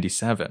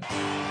 1997.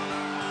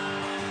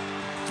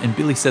 And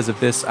Billy says of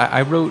this,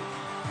 I wrote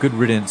Good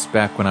Riddance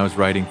back when I was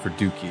writing for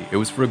Dookie. It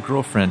was for a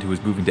girlfriend who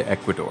was moving to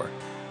Ecuador.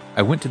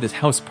 I went to this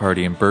house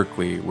party in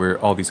Berkeley where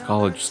all these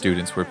college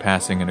students were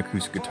passing an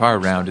acoustic guitar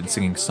around and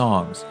singing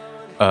songs.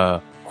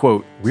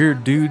 Quote,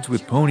 weird dudes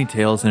with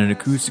ponytails and an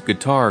acoustic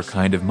guitar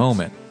kind of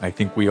moment. I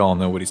think we all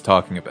know what he's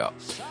talking about.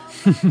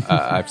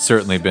 I've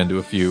certainly been to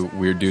a few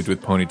weird dudes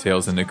with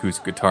ponytails and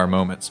acoustic guitar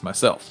moments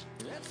myself.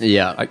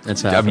 Yeah,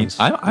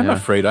 I'm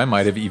afraid I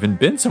might have even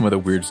been some of the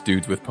weird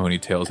dudes with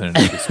ponytails and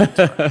an acoustic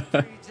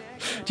guitar.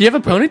 Do you have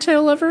a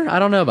ponytail ever? I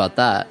don't know about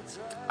that.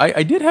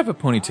 I did have a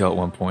ponytail at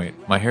one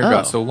point. My hair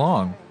got so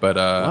long, but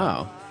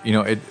wow.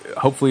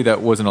 Hopefully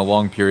that wasn't a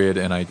long period,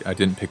 and I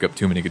didn't pick up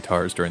too many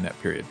guitars during that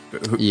period.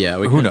 But who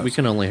knows? We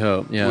can only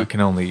hope. Yeah, we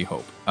can only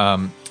hope.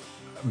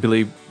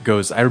 Billy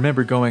goes, I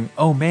remember going,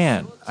 oh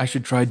man, I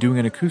should try doing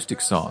an acoustic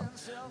song.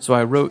 So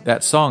I wrote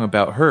that song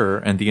about her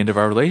and the end of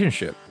our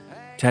relationship.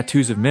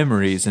 Tattoos of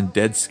memories and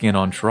dead skin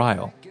on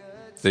trial.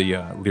 The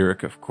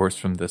lyric, of course,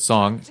 from the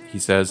song, he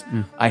says,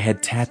 I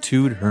had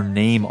tattooed her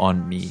name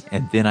on me,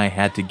 and then I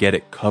had to get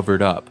it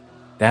covered up.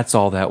 That's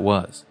all that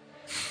was.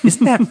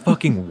 Isn't that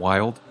fucking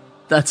wild?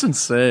 That's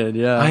insane,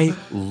 yeah. I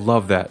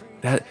love that.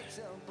 That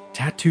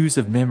tattoos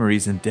of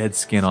memories and dead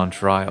skin on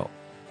trial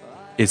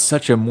is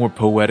such a more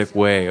poetic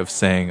way of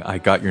saying, I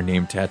got your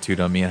name tattooed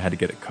on me and I had to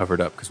get it covered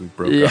up because we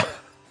broke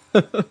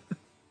up.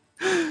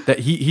 That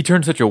he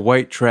turned such a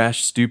white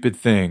trash, stupid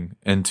thing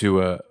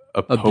into a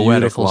poetic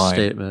beautiful line.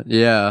 Statement.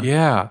 Yeah.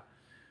 Yeah.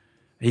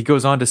 He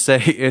goes on to say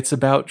it's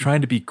about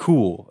trying to be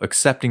cool,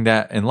 accepting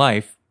that in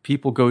life,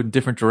 people go in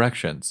different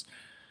directions.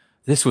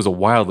 This was a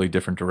wildly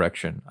different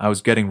direction. I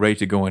was getting ready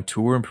to go on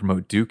tour and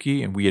promote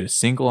Dookie, and we had a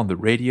single on the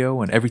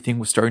radio, and everything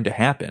was starting to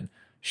happen.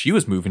 She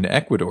was moving to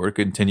Ecuador to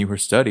continue her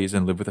studies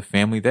and live with a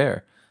family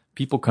there.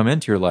 People come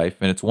into your life,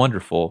 and it's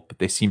wonderful, but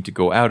they seem to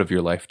go out of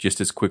your life just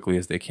as quickly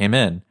as they came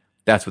in.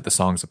 That's what the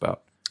song's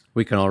about.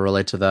 We can all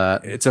relate to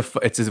that. It's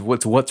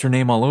what's her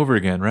name all over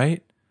again,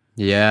 right?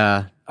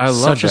 Yeah, I love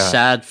such that. a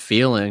sad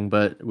feeling,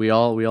 but we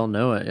all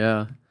know it.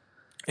 Yeah,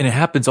 and it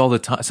happens all the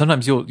time.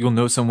 Sometimes you'll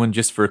know someone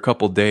just for a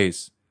couple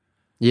days.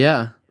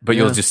 Yeah, But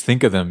you'll just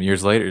think of them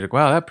years later. You're like,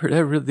 wow, that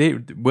really,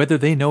 whether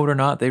they know it or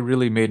not, they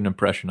really made an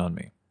impression on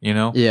me. You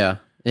know? Yeah.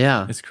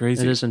 It's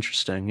crazy. It is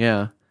interesting.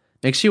 Yeah,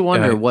 makes you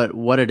wonder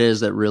what it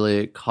is that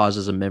really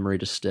causes a memory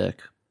to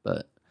stick,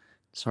 but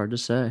it's hard to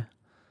say.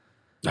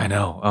 I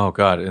know. Oh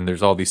God! And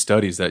there's all these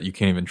studies that you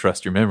can't even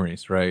trust your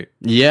memories, right?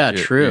 Yeah,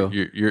 true.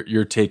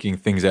 You're taking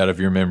things out of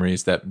your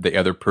memories that the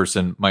other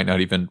person might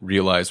not even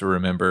realize or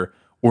remember,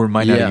 or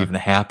might not have even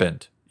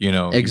happened. You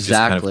know, exactly.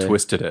 You just kind of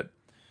twisted it.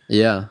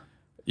 Yeah.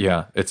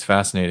 Yeah, it's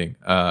fascinating.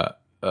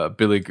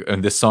 Billy,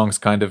 and this song's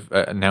kind of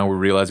now we're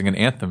realizing an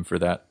anthem for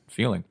that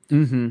feeling.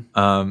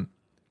 Mm-hmm.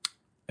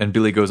 And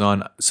Billy goes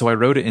on. So I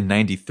wrote it in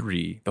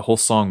 '93. The whole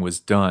song was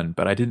done,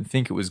 but I didn't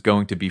think it was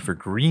going to be for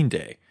Green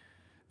Day.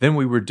 Then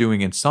we were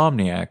doing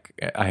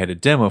Insomniac. I had a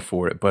demo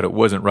for it, but it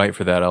wasn't right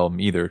for that album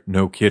either.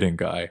 No kidding,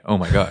 guy. Oh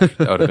my gosh,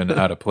 that would have been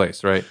out of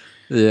place, right?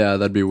 Yeah,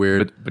 that'd be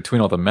weird. But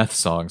between all the meth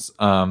songs,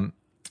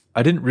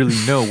 I didn't really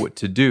know what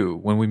to do.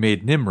 When we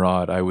made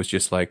Nimrod, I was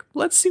just like,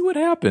 let's see what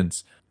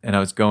happens. And I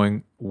was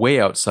going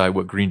way outside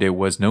what Green Day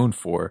was known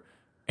for,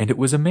 and it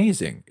was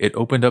amazing. It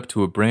opened up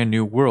to a brand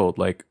new world,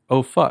 like,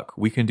 oh fuck,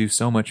 we can do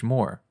so much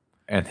more.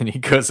 And then he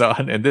goes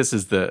on, and this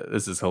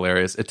is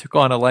hilarious. It took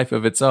on a life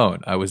of its own.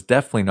 I was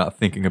definitely not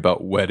thinking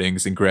about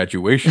weddings and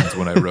graduations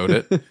when I wrote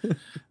it.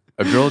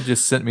 A girl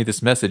just sent me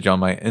this message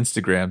on my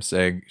Instagram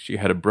saying she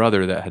had a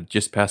brother that had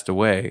just passed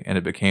away, and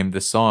it became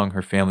this song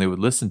her family would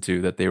listen to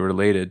that they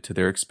related to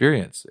their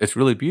experience. It's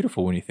really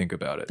beautiful when you think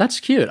about it. That's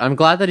cute. I'm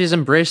glad that he's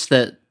embraced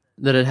that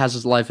it has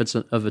its life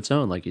of its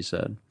own, like you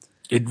said.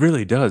 It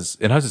really does.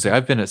 And I was going to say,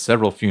 I've been at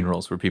several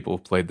funerals where people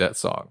have played that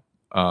song.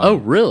 Oh,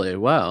 really?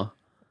 Wow.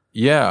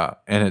 Yeah,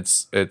 and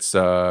it's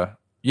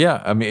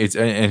yeah, I mean it's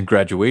and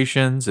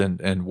graduations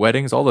and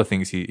weddings, all the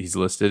things he's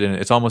listed, and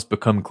it's almost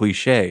become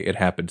cliche. It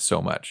happened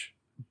so much,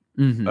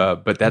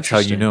 but that's how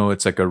you know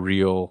it's like a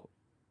real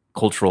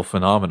cultural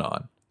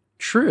phenomenon.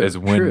 True, is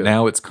when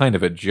now it's kind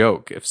of a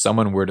joke. If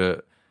someone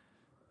were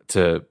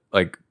to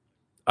like,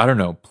 I don't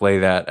know, play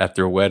that at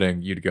their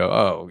wedding, you'd go,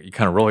 oh, you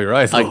kind of roll your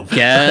eyes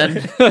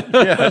again.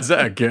 Yeah, is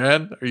that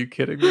again? Are you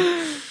kidding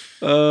me?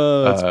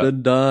 Oh, it's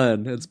been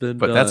done.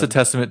 But that's a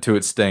testament to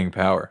its staying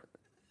power.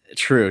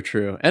 True.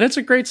 And it's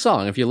a great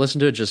song. If you listen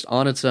to it just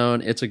on its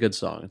own, it's a good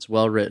song. It's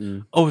well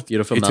written. Oh,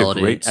 beautiful it's melody.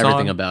 A great song.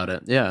 Everything about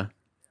it. Yeah.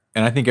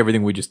 And I think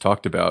everything we just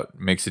talked about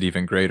makes it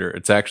even greater.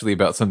 It's actually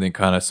about something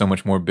kind of so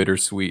much more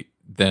bittersweet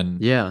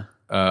than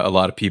a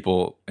lot of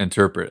people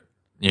interpret.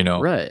 You know,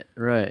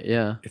 right,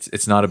 yeah.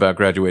 It's not about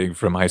graduating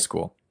from high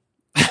school.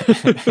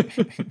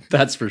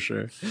 That's for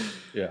sure.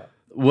 Yeah.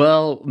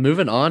 Well,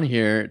 moving on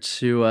here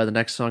to the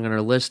next song on our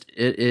list,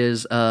 it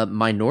is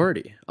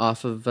Minority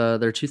off of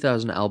their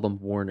 2000 album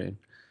Warning.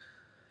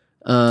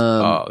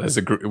 That's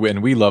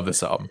and we love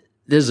this album.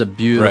 This is a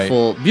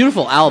beautiful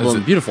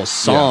album, beautiful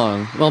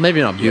song. Yeah. Well,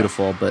 maybe not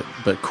beautiful, but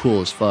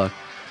cool as fuck.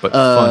 But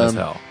fun as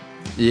hell.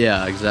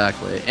 Yeah,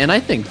 exactly. And I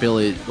think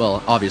Billy,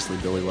 well, obviously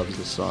Billy loves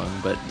this song,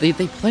 but they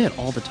play it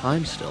all the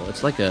time still.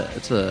 It's like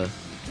it's a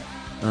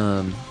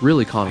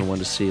really common one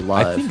to see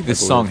live. I think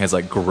this song has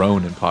like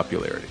grown in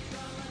popularity.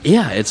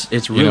 Yeah,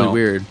 it's really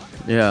weird.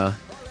 Yeah.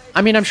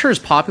 I mean, I'm sure it's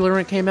popular when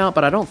it came out,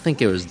 but I don't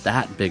think it was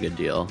that big a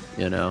deal,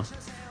 you know?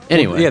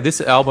 Anyway. Well, yeah, this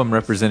album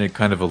represented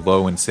kind of a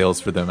low in sales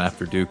for them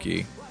after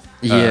Dookie.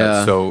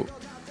 Yeah. So,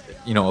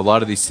 you know, a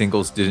lot of these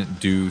singles didn't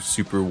do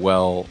super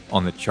well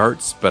on the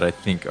charts, but I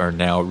think are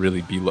now really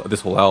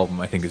this whole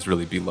album, I think, is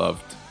really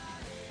beloved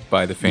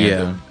by the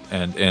fandom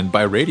and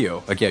by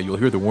radio. Like, yeah, you'll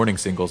hear the Warning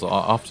singles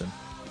often.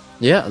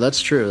 Yeah,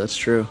 that's true.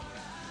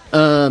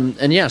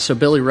 And yeah, so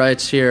Billy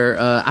writes here,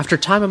 after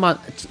time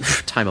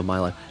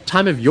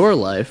of your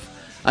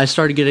life, I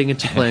started getting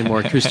into playing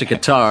more acoustic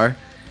guitar,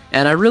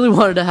 and I really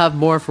wanted to have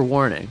more for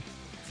Warning.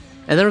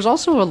 And there was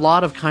also a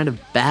lot of kind of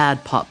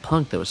bad pop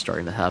punk that was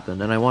starting to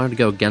happen, and I wanted to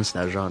go against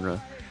that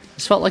genre.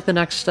 This felt like the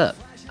next step.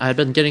 I had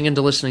been getting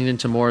into listening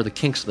into more of the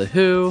Kinks of the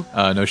Who.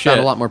 No shit.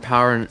 Found a lot more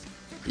power in...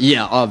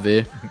 Yeah,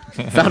 obvi.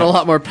 Found a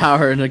lot more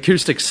power in an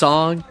acoustic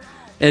song,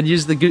 and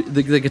used the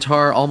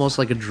guitar almost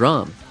like a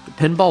drum.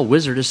 Pinball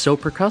Wizard is so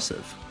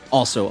percussive.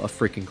 Also a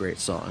freaking great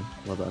song.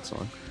 Love that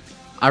song.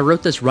 I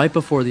wrote this right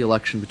before the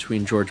election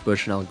between George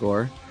Bush and Al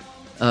Gore.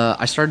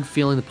 I started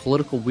feeling the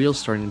political wheels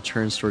starting to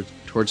turn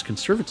towards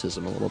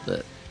conservatism a little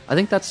bit. I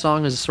think that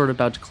song is sort of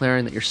about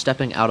declaring that you're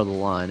stepping out of the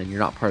line and you're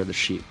not part of the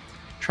sheep.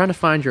 Trying to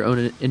find your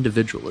own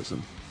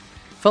individualism.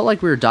 Felt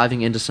like we were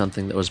diving into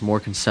something that was more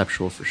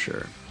conceptual for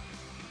sure.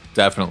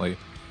 Definitely.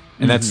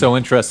 And that's so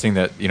interesting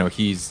that, you know,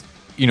 he's...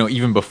 You know,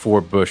 even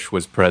before Bush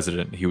was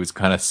president, he was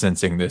kind of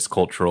sensing this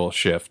cultural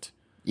shift.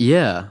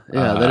 Yeah,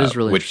 that is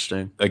really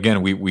interesting.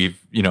 Again, we've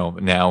you know,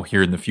 now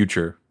here in the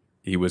future,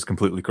 he was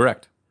completely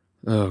correct.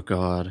 Oh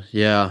God,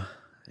 yeah.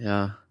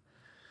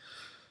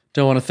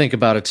 Don't want to think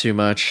about it too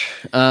much.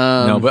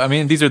 No, but I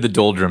mean, these are the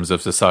doldrums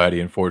of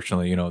society.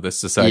 Unfortunately, you know, this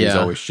society is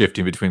always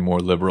shifting between more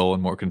liberal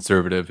and more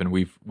conservative, and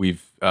we've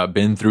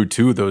been through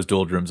two of those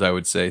doldrums, I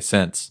would say,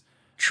 since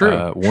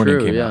Warning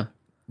came out.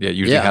 Yeah, it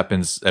usually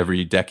happens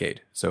every decade.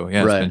 So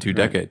yeah, it's been 2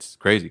 decades.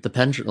 Crazy. The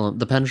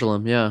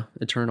pendulum, yeah,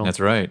 eternal. That's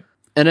right.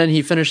 And then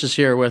he finishes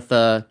here with,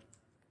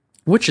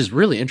 which is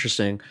really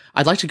interesting.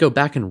 I'd like to go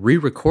back and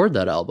re-record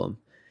that album.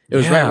 It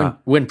was right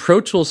when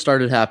Pro Tools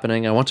started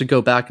happening. I want to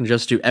go back and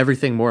just do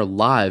everything more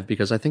live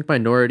because I think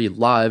Minority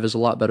live is a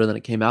lot better than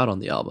it came out on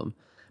the album.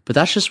 But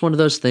that's just one of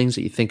those things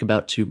that you think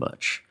about too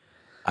much.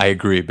 I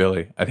agree,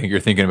 Billy. I think you're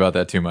thinking about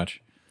that too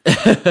much.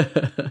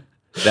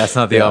 That's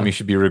not the album you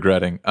should be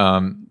regretting.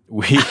 There's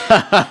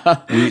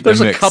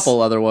a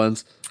couple other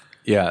ones.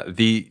 Yeah,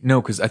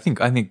 because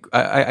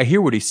I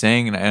hear what he's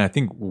saying, and I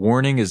think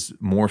Warning is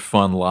more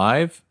fun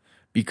live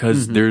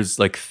because there's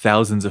like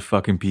thousands of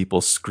fucking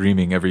people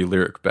screaming every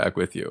lyric back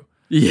with you.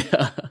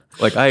 Yeah,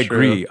 like I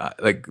agree.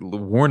 Like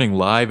Warning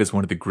live is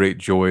one of the great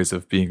joys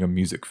of being a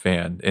music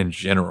fan in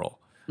general.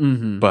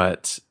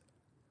 But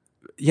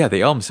yeah,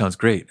 the album sounds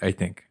great. I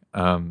think.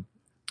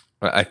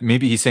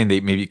 Maybe he's saying they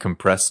maybe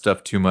compressed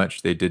stuff too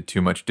much. They did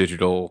too much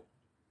digital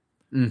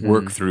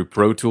work through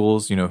Pro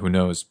Tools. Who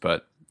knows?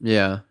 But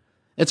yeah,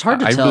 it's hard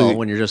to tell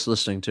when you're just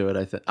listening to it.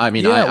 I think. I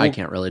mean, I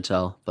can't really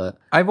tell, but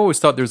I've always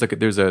thought there's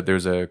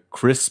a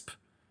crisp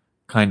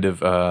kind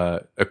of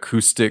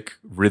acoustic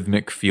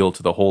rhythmic feel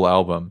to the whole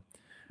album.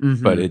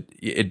 But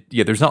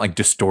there's not like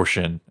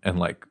distortion and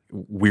like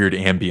weird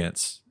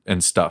ambience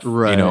and stuff.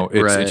 Right.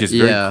 It's just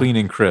very clean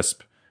and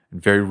crisp.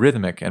 Very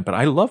rhythmic, but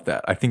I love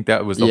that. I think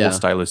that was the whole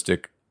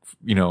stylistic,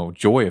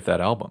 joy of that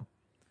album.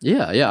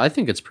 Yeah, I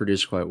think it's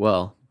produced quite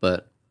well,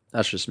 but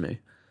that's just me.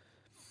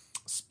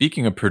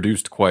 Speaking of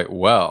produced quite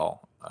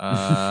well,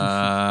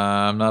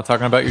 I'm not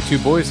talking about your two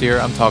boys here.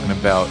 I'm talking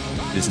about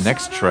this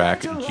next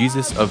track,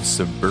 Jesus of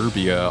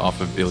Suburbia, off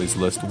of Billy's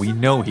list. We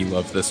know he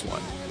loves this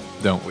one,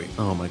 don't we?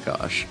 Oh my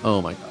gosh,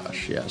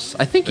 yes.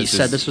 I think he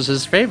said this was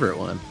his favorite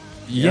one.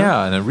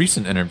 Yeah, in a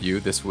recent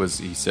interview,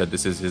 he said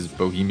this is his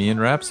Bohemian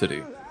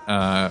Rhapsody.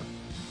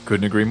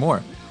 Couldn't agree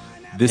more.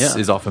 This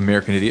is off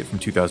American Idiot from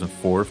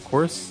 2004, of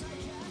course.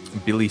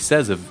 Billy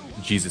says of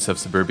Jesus of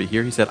Suburbia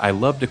here, he said, I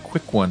loved A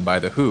Quick One by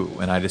The Who,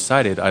 and I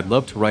decided I'd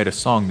love to write a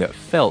song that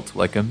felt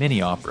like a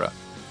mini opera.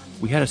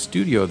 We had a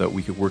studio that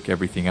we could work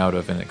everything out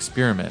of and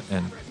experiment,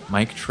 and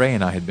Mike Trey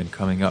and I had been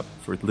coming up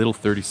for little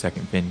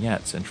 30-second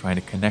vignettes and trying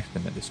to connect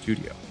them in the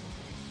studio.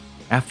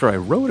 After I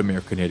wrote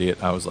American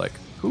Idiot, I was like,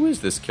 who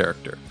is this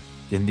character?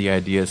 Then the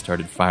idea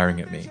started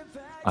firing at me.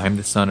 I'm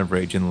the son of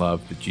Rage and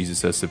Love, the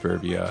Jesus of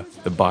Suburbia,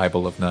 the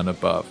Bible of none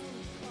above.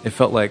 It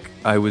felt like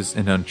I was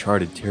in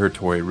uncharted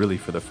territory really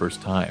for the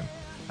first time.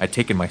 I'd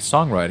taken my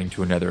songwriting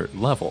to another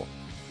level.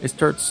 It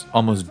starts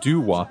almost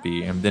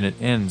doo-woppy, and then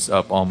it ends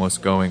up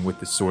almost going with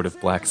this sort of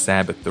Black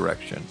Sabbath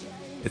direction.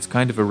 It's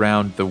kind of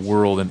around the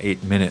world in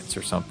 8 minutes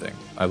or something.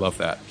 I love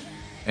that.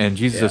 And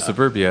Jesus of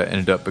Suburbia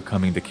ended up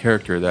becoming the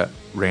character that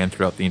ran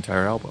throughout the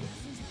entire album.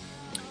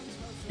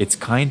 It's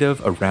kind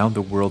of around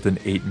the world in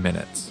 8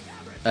 minutes.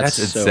 That's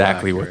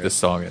exactly what this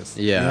song is.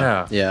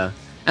 Yeah.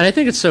 And I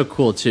think it's so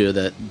cool too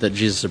that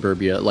Jesus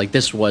Suburbia, like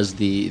this was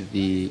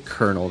the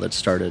kernel that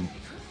started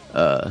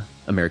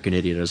American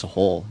Idiot as a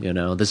whole.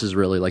 This is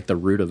really like the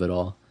root of it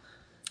all.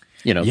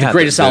 The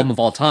greatest album of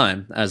all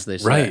time, as they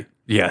say. Right.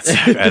 Yes,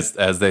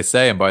 as they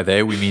say, and by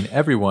they we mean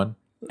everyone.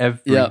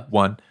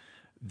 Everyone.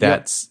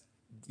 That's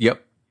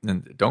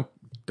And don't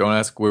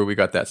ask where we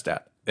got that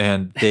stat.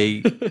 And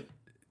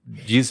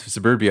Jesus of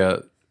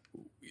Suburbia.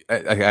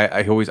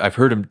 I've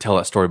heard him tell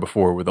that story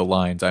before with the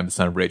lines, I'm the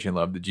son of Rage and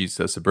Love, the Jesus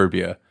of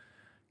Suburbia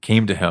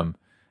came to him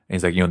and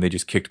he's like, they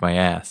just kicked my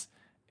ass.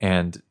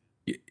 And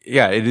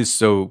yeah, it is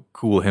so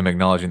cool him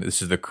acknowledging that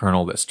this is the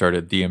kernel that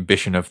started the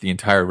ambition of the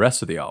entire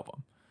rest of the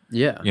album.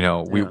 Yeah.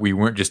 We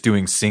weren't just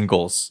doing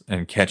singles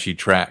and catchy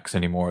tracks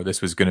anymore.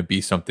 This was going to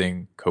be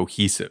something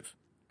cohesive.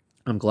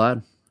 I'm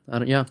glad. I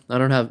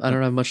don't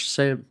have much to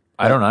say.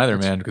 I don't either,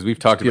 man, because we've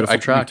talked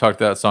about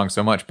that song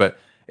so much, but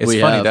it's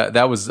funny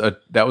that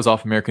was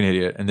off American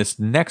Idiot, and this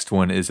next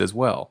one is as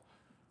well.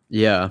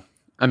 Yeah,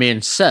 I mean,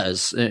 it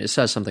says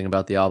something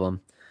about the album.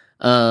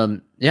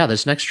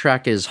 This next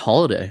track is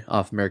 "Holiday"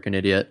 off American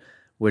Idiot,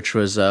 which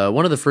was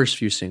one of the first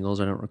few singles.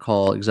 I don't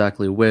recall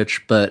exactly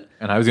which, but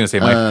I was going to say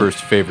my first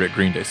favorite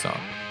Green Day song.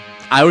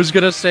 I was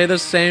going to say the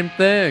same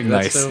thing.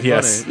 That's nice. So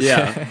yes. Funny.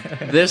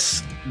 Yeah.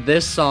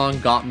 This song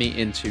got me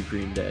into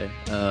Green Day.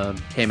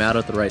 Came out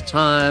at the right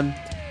time.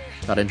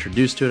 Got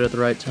introduced to it at the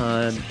right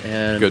time,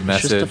 and good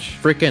message.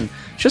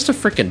 Just a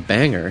freaking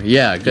banger.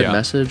 Yeah, good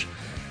message.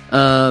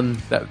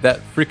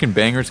 That freaking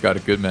banger's got a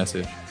good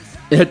message.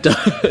 It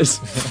does.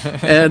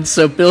 And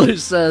so Billy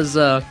says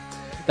that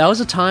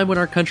was a time when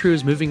our country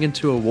was moving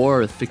into a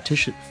war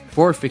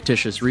for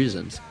fictitious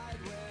reasons.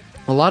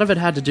 A lot of it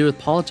had to do with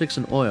politics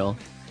and oil.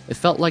 It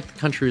felt like the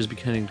country was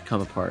beginning to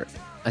come apart.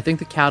 I think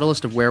the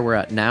catalyst of where we're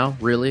at now,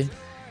 really,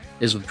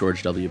 is with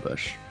George W.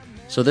 Bush.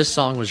 So this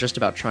song was just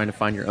about trying to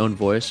find your own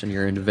voice and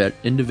your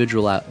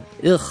individuality.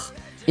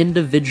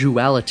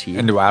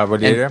 And, blah,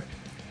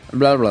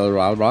 blah,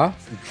 blah, blah.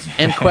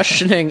 And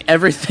questioning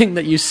everything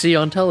that you see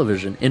on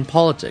television, in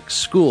politics,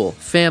 school,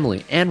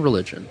 family, and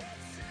religion.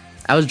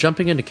 I was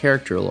jumping into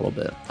character a little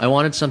bit. I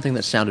wanted something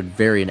that sounded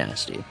very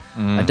nasty.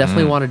 Mm-hmm. I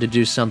definitely wanted to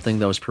do something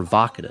that was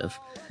provocative.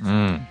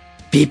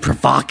 Be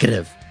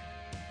provocative.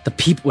 The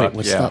people... Wait,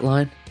 what's that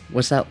line?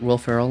 What's that Will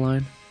Ferrell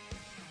line?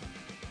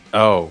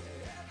 Oh,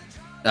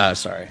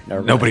 Sorry.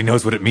 Never nobody mind.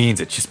 knows what it means.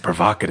 It's just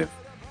provocative.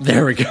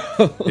 There we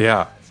go.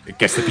 Yeah, it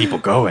gets the people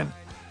going.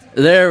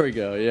 There we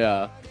go.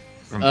 Yeah.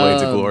 From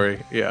Blades of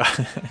Glory. Yeah.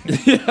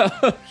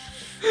 Yeah.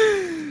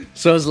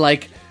 So it's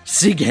like,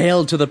 Sieg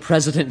Heil to the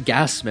President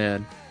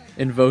Gasman,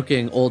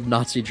 invoking old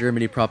Nazi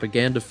Germany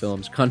propaganda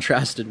films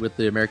contrasted with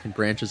the American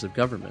branches of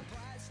government.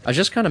 I was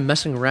just kind of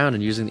messing around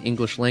and using the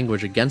English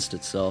language against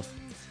itself.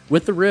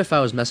 With the riff, I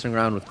was messing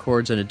around with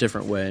chords in a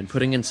different way and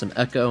putting in some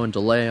echo and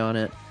delay on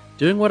it,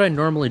 doing what I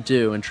normally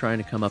do and trying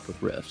to come up with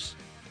riffs.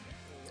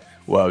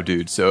 Wow,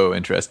 dude, so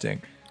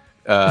interesting.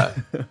 Yeah,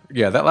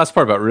 that last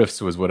part about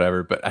riffs was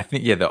whatever, but I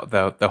think, yeah,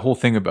 the whole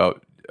thing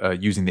about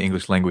using the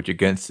English language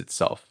against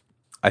itself.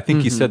 I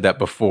think you said that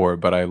before,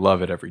 but I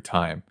love it every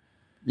time.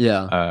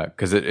 Yeah.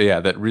 Because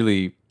that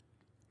really,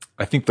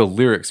 I think the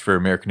lyrics for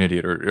American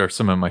Idiot are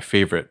some of my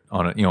favorite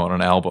on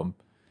an album.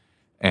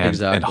 And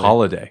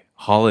Exactly.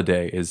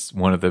 Holiday is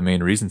one of the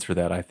main reasons for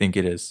that. I think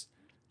it is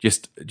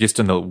just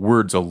in the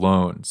words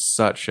alone,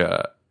 such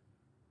a,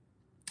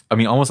 I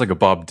mean, almost like a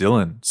Bob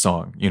Dylan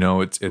song.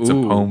 It's a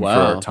Ooh, poem wow.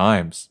 for our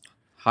times.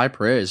 High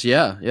praise.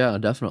 Yeah,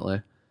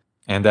 definitely.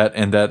 And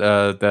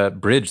that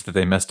bridge that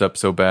they messed up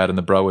so bad in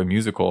the Broadway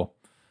musical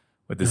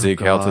with the Sieg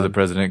Heil to the God.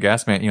 President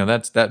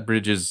Gasman, that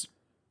bridge is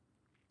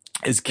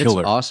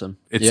killer. It's awesome.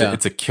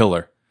 It's a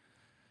killer.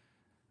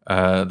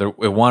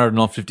 It wanted in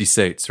all 50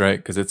 states, right?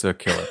 Because it's a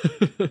killer.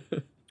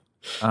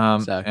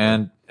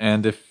 Exactly.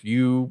 And if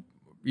you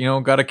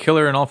got a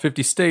killer in all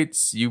 50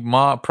 states, you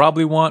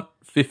probably want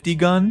 50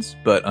 guns,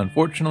 but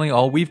unfortunately,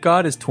 all we've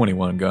got is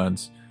 21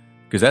 guns,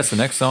 because that's the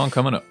next song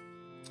coming up.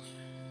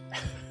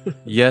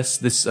 Yes,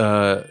 this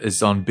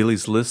is on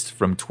Billy's list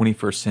from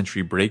 21st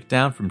Century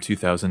Breakdown from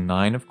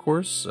 2009, of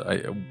course.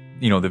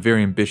 The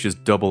very ambitious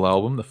double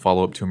album, the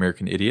follow-up to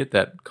American Idiot,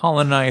 that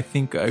Colin and I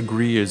think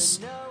agree is,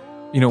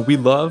 we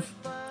love,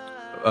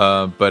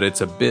 but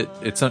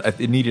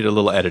it needed a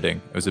little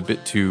editing. It was a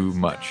bit too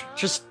much.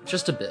 Just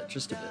a bit.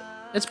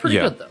 It's pretty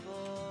Yeah. good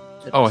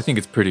though. I think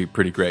it's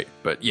pretty great,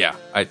 but yeah,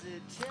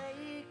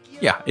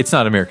 it's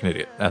not American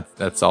Idiot.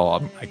 That's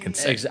all I can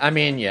say. I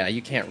mean, yeah,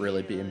 you can't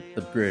really be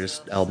the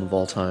greatest album of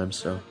all time,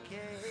 so.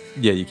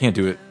 Yeah, you can't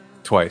do it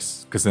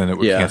twice because then it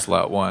would Yeah. cancel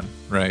out one,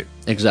 right?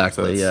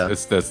 Exactly, So yeah.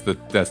 that's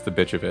the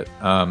bitch of it.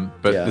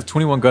 But Yeah. the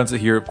 21 Guns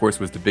here, of course,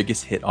 was the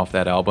biggest hit off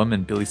that album,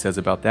 and Billy says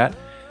about that,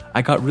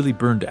 I got really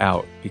burned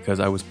out because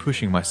I was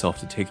pushing myself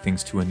to take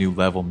things to a new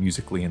level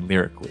musically and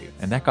lyrically,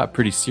 and that got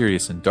pretty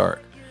serious and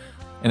dark.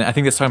 And I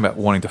think that's talking about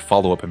wanting to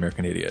follow up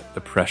American Idiot,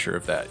 the pressure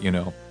of that,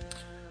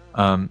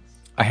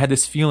 I had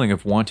this feeling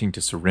of wanting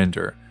to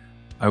surrender.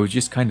 I was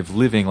just kind of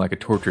living like a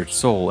tortured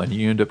soul, and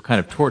you end up kind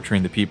of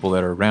torturing the people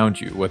that are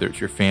around you, whether it's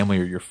your family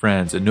or your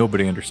friends, and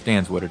nobody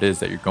understands what it is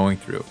that you're going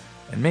through.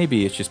 And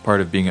maybe it's just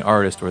part of being an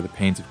artist or the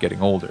pains of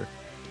getting older.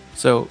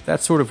 So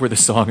that's sort of where the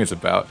song is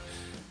about,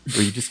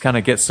 where you just kind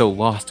of get so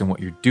lost in what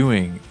you're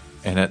doing,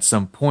 and at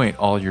some point,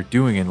 all you're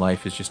doing in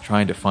life is just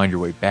trying to find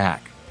your way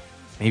back.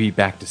 Maybe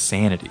back to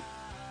sanity.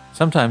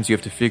 Sometimes you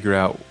have to figure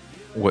out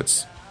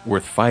what's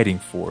worth fighting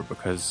for,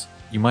 because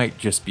you might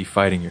just be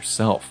fighting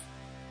yourself.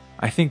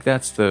 I think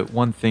that's the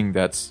one thing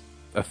that's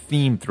a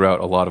theme throughout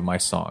a lot of my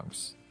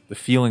songs. The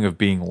feeling of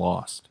being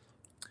lost.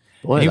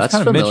 Boy, And he was that's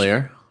kind of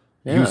familiar.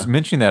 He was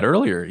mentioning that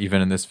earlier,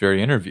 even in this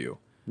very interview.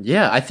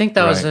 Yeah, I think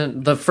that was Right.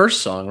 in the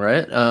first song,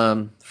 right?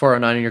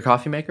 409 in Your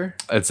Coffee Maker?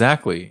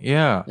 Exactly,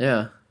 yeah.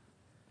 Yeah.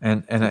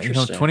 And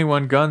Interesting.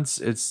 21 Guns,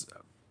 it's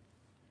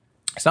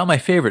not my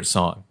favorite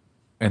song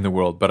in the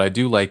world, but I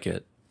do like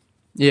it.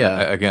 Yeah.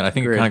 Again, I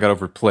think Agreed. it kind of got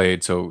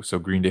overplayed, so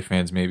Green Day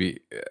fans maybe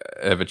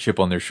have a chip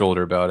on their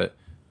shoulder about it.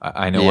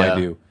 I know Yeah. I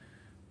do.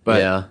 But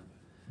yeah.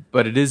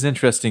 But it is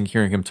interesting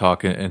hearing him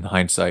talk in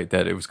hindsight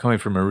that it was coming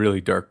from a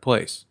really dark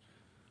place.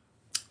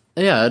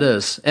 Yeah, it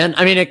is. And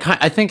I mean,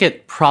 I think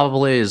it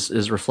probably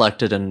is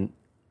reflected in,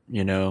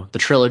 the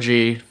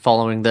trilogy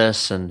following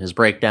this and his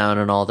breakdown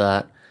and all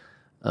that.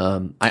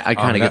 I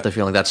kind of get the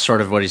feeling that's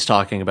sort of what he's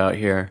talking about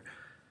here.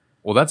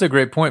 Well, that's a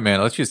great point, man.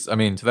 Let's just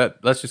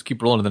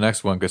keep rolling to the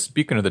next one, because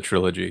speaking of the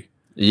trilogy,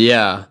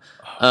 Yeah.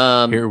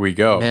 here we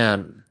go.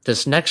 Man,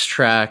 this next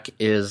track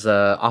is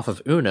off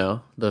of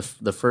Uno, the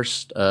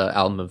first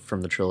album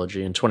from the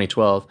trilogy in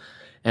 2012,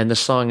 and this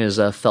song is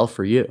 "Fell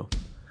for You."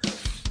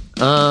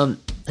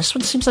 This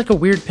one seems like a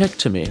weird pick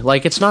to me.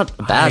 Like, it's not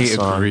a bad I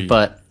song, agree.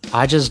 but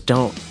I just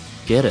don't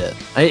get it.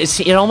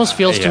 It almost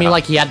feels to me Yeah.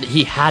 like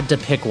he had to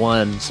pick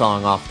one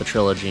song off the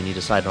trilogy, and he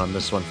decided on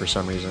this one for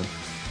some reason.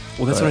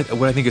 Well, that's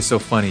what I think is so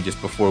funny,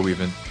 just before we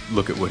even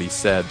look at what he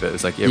said, that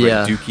it's like,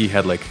 Yeah. right, Dookie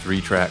had like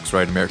 3 tracks,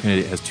 right? American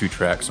Idiot has 2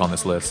 tracks on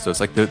this list. So it's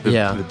like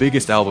the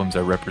biggest albums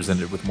are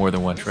represented with more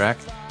than one track.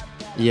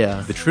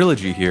 Yeah, The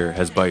trilogy here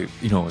has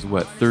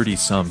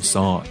 30-some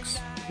songs.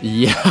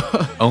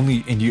 yeah,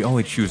 And you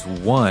only choose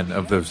one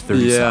of those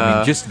 30. I Yeah.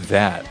 mean, just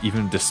that,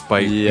 even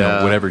despite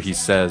Yeah. whatever he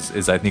says,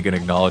 is, I think, an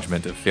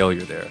acknowledgement of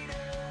failure there.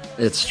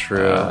 It's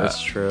true.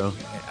 It's true.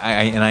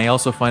 I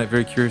also find it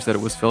very curious that it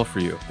was Fell For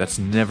You. That's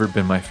never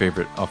been my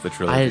favorite off the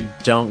trilogy.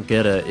 I don't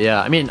get it.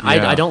 Yeah, I mean,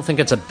 Yeah. I don't think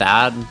it's a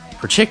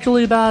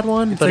particularly bad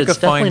one, but like it's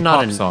a definitely fine not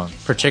pop a song.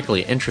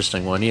 particularly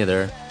interesting one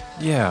either.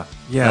 Yeah,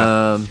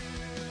 yeah.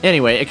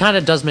 Anyway, it kind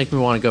of does make me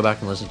want to go back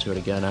and listen to it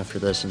again after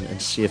this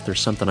and see if there's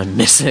something I'm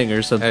missing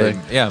or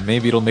something. Yeah,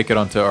 maybe it'll make it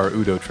onto our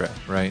Udo track,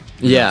 right?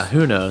 Yeah,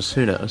 who knows?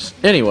 Who knows?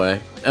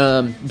 Anyway,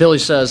 Billy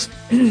says,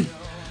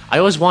 I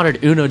always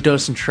wanted Uno,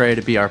 Dos, and Tre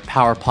to be our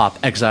power pop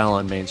Exile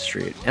on Main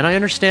Street. And I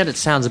understand it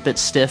sounds a bit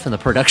stiff and the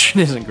production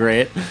isn't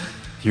great.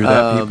 Hear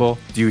that, people?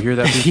 Do you hear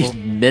that, He people?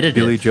 admitted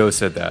Billy it. Joe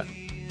said that.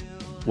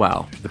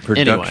 Wow. The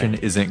production Anyway.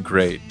 isn't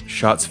great.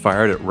 Shots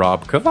fired at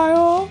Rob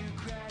Cavallo.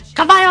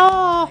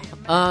 Caballo!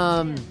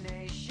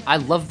 I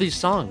love these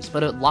songs,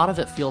 but a lot of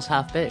it feels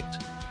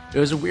half-baked. It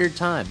was a weird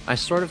time. I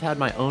sort of had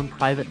my own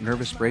private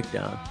nervous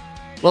breakdown.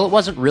 Well, it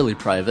wasn't really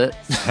private.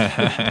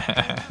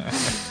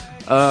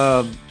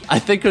 I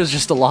think it was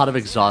just a lot of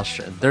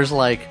exhaustion. There's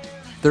like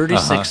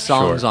 36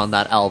 songs sure. on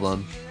that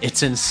album.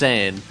 It's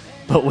insane.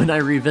 But when I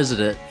revisit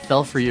it,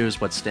 Fell For You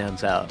is what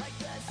stands out.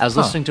 I was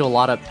listening to a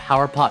lot of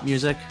power pop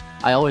music.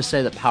 I always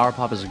say that power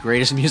pop is the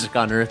greatest music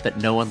on earth that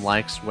no one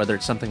likes, whether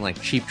it's something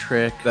like Cheap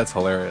Trick That's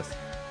hilarious.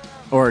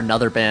 or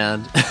another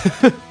band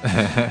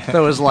that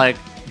was like,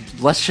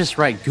 let's just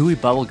write gooey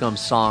bubblegum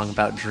song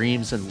about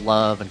dreams and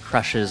love and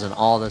crushes and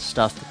all this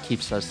stuff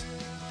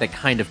that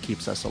kind of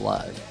keeps us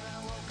alive.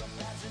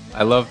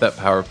 I love that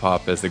power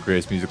pop is the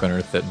greatest music on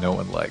earth that no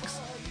one likes.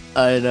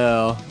 I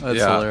know. That's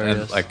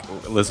hilarious. And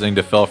like listening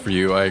to Fell For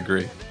You, I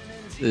agree.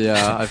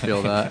 Yeah, I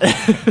feel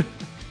that.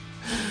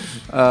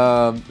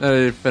 And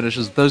it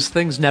finishes, those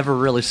things never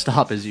really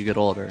stop as you get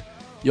older.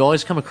 You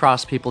always come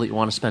across people that you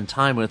want to spend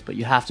time with, but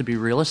you have to be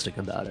realistic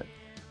about it.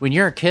 When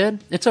you're a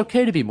kid, it's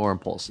okay to be more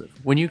impulsive.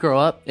 When you grow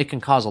up, it can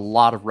cause a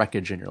lot of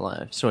wreckage in your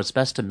life, so it's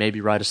best to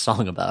maybe write a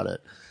song about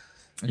it.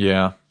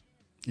 Yeah.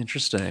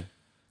 Interesting.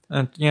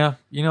 And yeah,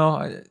 you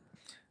know,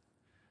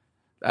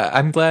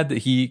 I'm glad that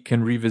he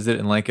can revisit it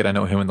and like it. I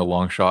know him and The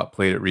Long Shot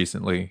played it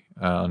recently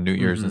on New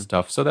Year's and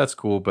stuff, so that's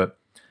cool. But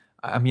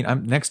I mean,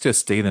 I'm next to a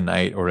Stay the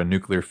Night or a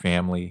Nuclear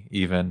Family,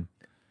 even,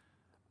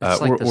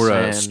 like or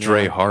a saying,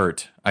 Stray yeah.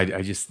 Heart.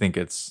 I just think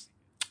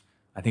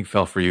I think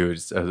Fell For You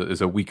is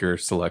a weaker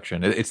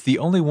selection. It's the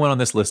only one on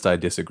this list I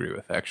disagree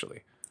with,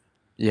 actually.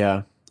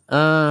 Yeah.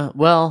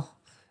 Well,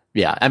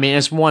 yeah. I mean,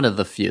 it's one of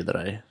the few that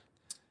I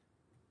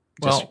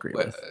disagree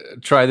with.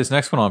 Try this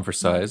next one on for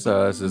size.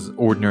 This is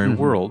Ordinary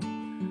World,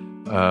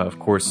 of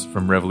course,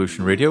 from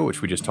Revolution Radio,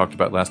 which we just talked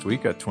about last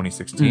week,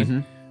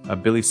 2016.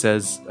 Billy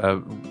says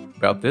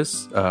about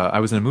this, I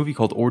was in a movie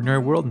called Ordinary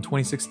World in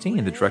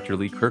 2016. The director,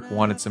 Lee Kirk,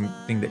 wanted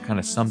something that kind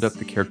of summed up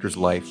the character's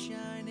life.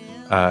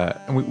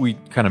 And we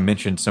kind of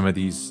mentioned some of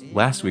these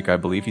last week, I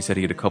believe. He said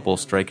he had a couple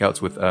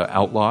strikeouts with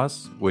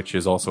Outlaws, which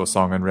is also a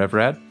song on Rev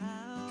Rad.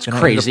 It's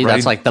crazy.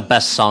 That's like the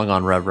best song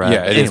on Rev Rad.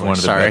 Yeah, it is one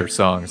of the better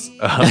songs.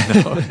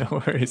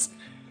 No worries.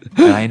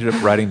 And I ended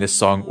up writing this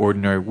song,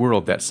 Ordinary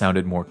World, that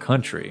sounded more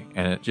country,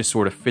 and it just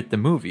sort of fit the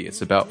movie.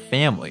 It's about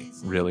family,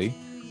 really.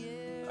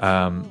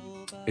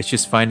 It's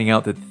just finding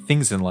out that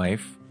things in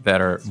life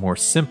that are more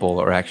simple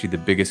are actually the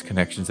biggest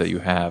connections that you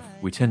have.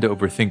 We tend to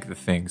overthink the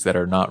things that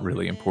are not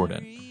really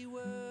important.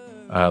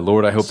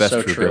 Lord, I hope that's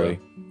So true, true. Billy.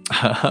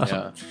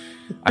 Yeah.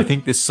 I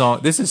think this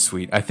is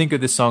sweet. I think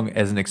of this song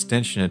as an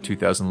extension of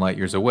 2,000 Light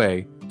Years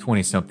Away,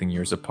 20-something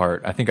years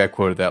apart. I think I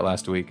quoted that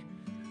last week.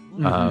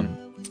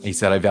 He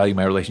said, I value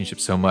my relationship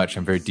so much.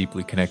 I'm very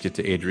deeply connected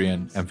to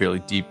Adrian. I'm very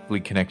deeply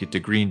connected to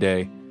Green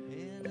Day.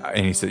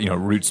 And he said,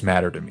 roots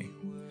matter to me.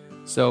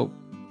 So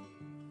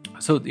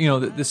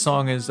this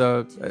song is,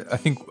 I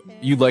think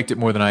you liked it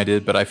more than I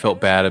did, but I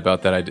felt bad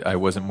about that. I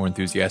wasn't more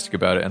enthusiastic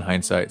about it in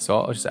hindsight.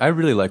 So I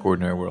really like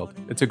Ordinary World.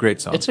 It's a great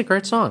song. It's a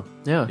great song.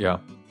 Yeah. Yeah.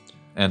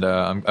 And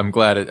I'm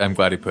glad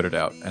he put it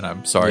out, and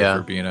I'm sorry Yeah.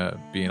 for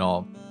being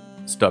all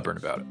stubborn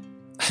about it.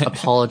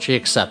 Apology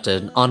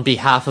accepted on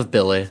behalf of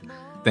Billy.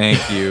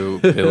 Thank you,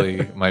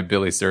 Billy, my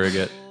Billy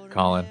surrogate,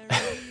 Colin.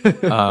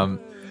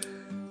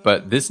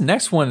 But this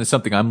next one is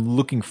something I'm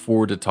looking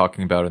forward to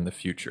talking about in the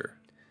future.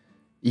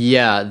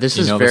 Yeah, this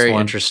is know this very one?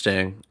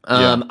 interesting.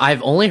 Yeah.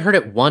 I've only heard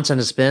it once, and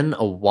it's been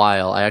a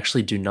while. I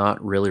actually do not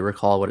really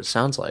recall what it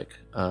sounds like.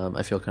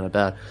 I feel kind of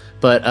bad.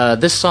 But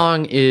this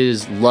song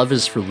is Love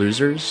Is For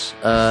Losers,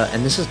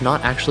 and this is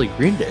not actually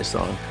Green Day's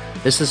song.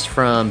 This is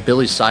from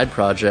Billy's side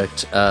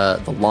project,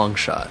 The Long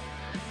Shot.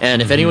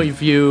 And if any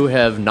of you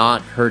have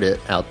not heard it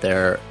out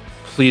there,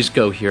 please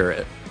go hear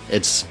it.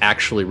 It's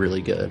actually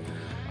really good.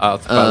 By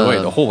the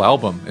way, the whole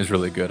album is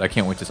really good. I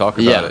can't wait to talk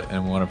about Yeah. it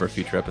in one of our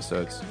future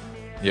episodes.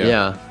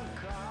 Yeah.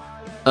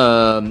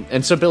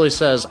 And so Billy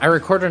says, I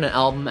recorded an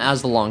album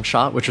as The Long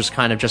Shot, which was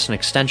kind of just an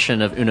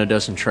extension of Uno,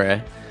 Dos, and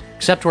Tre,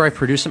 except where I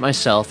produce it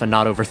myself and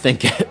not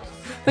overthink it.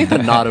 I think the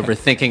not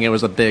overthinking it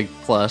was a big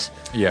plus.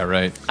 Yeah,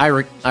 right.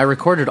 I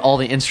recorded all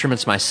the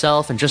instruments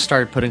myself and just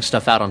started putting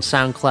stuff out on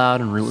SoundCloud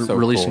and So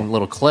releasing cool.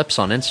 little clips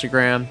on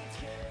Instagram.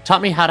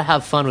 Taught me how to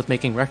have fun with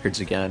making records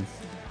again.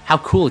 How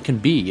cool it can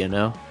be,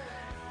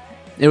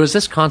 it was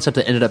this concept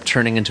that ended up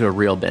turning into a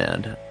real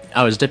band.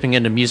 I was dipping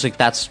into music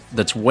that's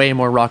way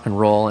more rock and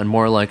roll and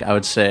more like, I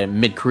would say,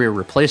 mid-career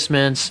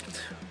Replacements,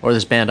 or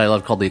this band I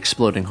love called the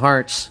Exploding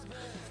Hearts.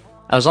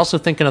 I was also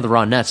thinking of the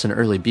Ronettes and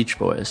early Beach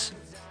Boys.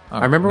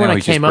 I remember when I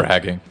came up...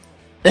 bragging.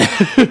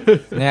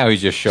 Now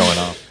he's just showing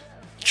off.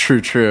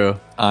 True.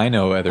 I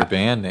know other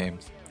band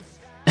names.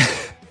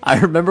 I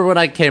remember when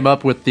I came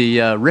up with the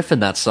riff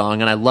in that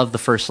song, and I love the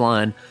first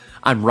line,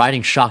 I'm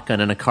riding shotgun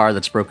in a car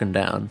that's broken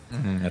down.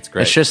 That's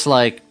great. It's just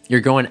like,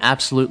 you're going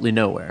absolutely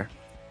nowhere.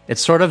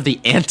 It's sort of the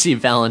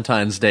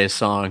anti-Valentine's Day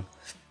song.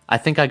 I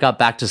think I got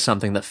back to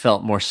something that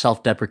felt more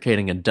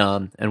self-deprecating and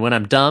dumb. And when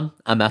I'm dumb,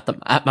 I'm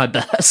at my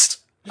best.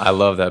 I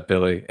love that,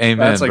 Billy. Amen,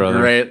 That's a brother.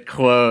 great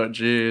quote.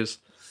 Jeez.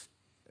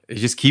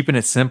 Just keeping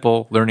it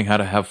simple, learning how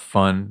to have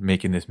fun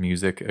making this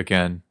music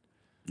again.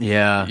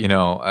 Yeah. You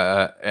know,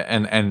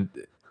 and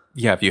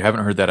yeah, if you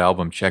haven't heard that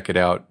album, check it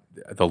out.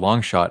 The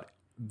Long Shot,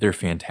 they're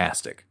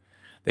fantastic.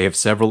 They have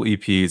several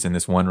EPs in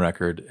this one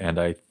record, and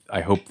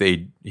I hope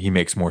he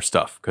makes more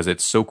stuff because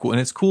it's so cool. And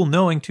it's cool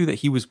knowing, too, that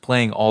he was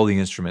playing all the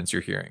instruments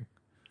you're hearing.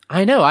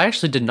 I know. I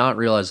actually did not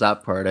realize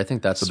that part. I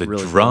think that's so the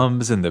really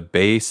drums cool. And the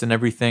bass and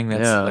everything.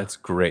 That's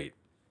great.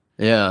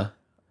 Yeah.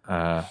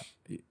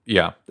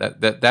 Yeah.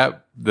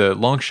 That the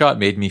Long Shot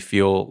made me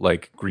feel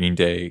like Green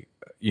Day,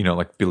 you know,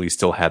 like Billy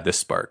still had this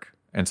spark.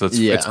 And so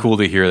it's cool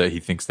to hear that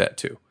he thinks that,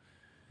 too.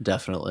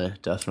 Definitely.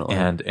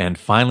 And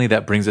finally,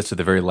 that brings us to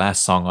the very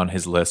last song on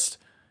his list.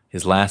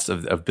 His last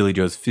of Billy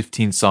Joe's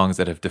 15 songs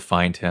that have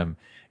defined him.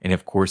 And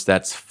of course,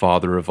 that's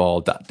Father of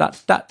All...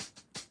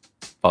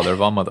 Father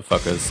of All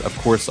Motherfuckers. Of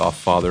course, off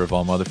Father of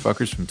All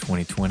Motherfuckers from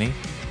 2020.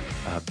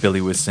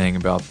 Billy was saying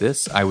about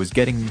this, I was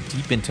getting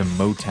deep into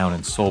Motown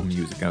and soul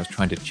music, and I was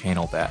trying to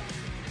channel that.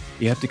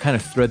 You have to kind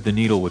of thread the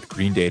needle with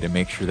Green Day to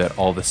make sure that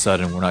all of a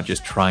sudden we're not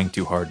just trying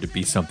too hard to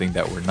be something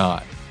that we're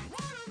not.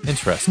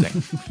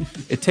 Interesting.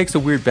 It takes a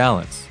weird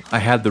balance. I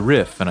had the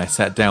riff, and I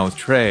sat down with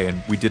Trey,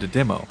 and we did a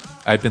demo.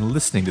 I'd been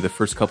listening to the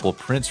first couple of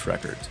Prince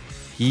records.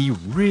 He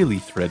really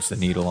threads the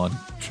needle on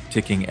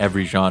ticking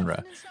every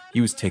genre. He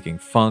was taking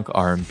funk,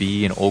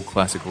 R&B, and old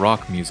classic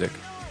rock music,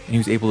 and he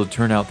was able to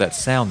turn out that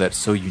sound that's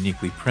so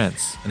uniquely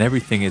Prince, and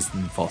everything is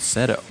in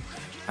falsetto.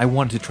 I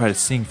wanted to try to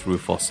sing through a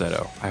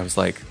falsetto. I was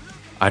like,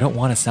 I don't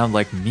want to sound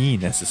like me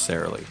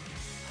necessarily.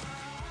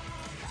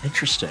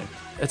 Interesting.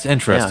 It's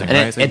interesting,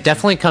 and right? It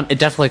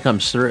definitely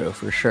comes through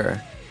for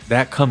sure.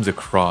 That comes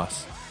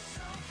across.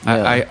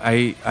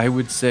 Yeah. I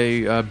would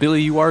say,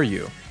 Billy, you are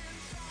you,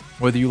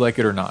 whether you like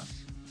it or not.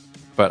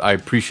 But I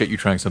appreciate you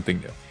trying something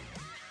new.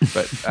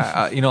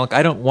 But you know, like,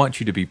 I don't want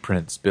you to be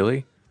Prince,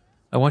 Billy.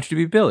 I want you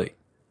to be Billy.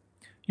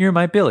 You're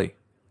my Billy.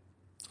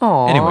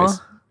 Aww.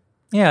 Anyways,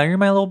 yeah, you're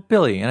my little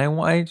Billy,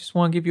 and I just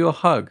want to give you a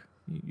hug.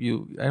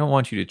 I don't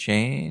want you to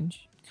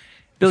change.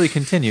 Billy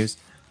continues.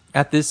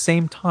 At this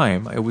same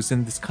time, I was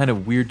in this kind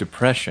of weird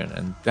depression,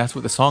 and that's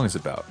what the song is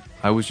about.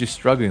 I was just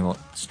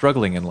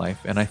struggling in life,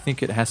 and I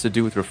think it has to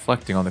do with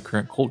reflecting on the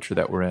current culture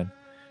that we're in.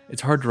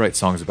 It's hard to write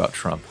songs about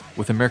Trump.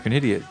 With American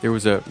Idiot, there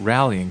was a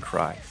rallying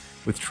cry.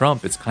 With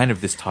Trump, it's kind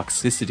of this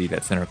toxicity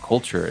that's in our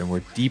culture, and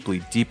we're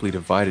deeply, deeply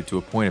divided to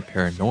a point of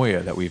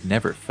paranoia that we've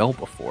never felt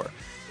before.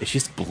 It's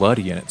just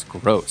bloody and it's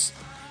gross.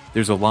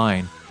 There's a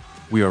line,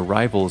 we are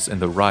rivals in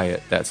the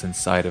riot that's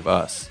inside of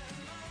us.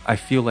 I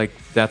feel like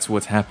that's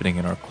what's happening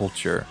in our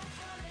culture.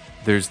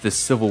 There's this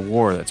civil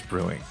war that's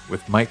brewing.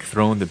 With Mike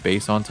throwing the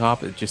bass on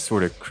top, it just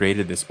sort of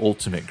created this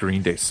ultimate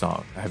Green Day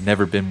song. I've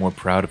never been more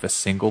proud of a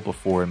single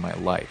before in my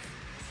life.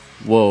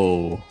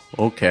 Whoa,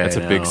 okay. That's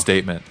a big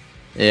statement.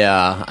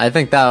 Yeah, I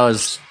think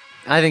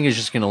he's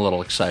just getting a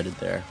little excited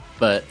there.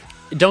 But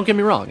don't get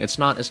me wrong, it's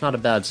not a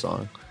bad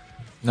song.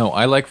 No,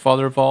 I like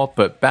Father of All,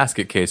 but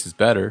Basket Case is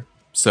better.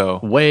 So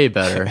way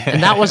better.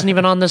 And that wasn't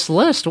even on this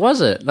list, was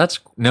it? That's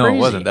crazy. No, it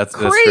wasn't. That's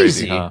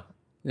crazy, huh?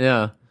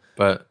 Yeah.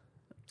 But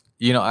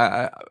you know,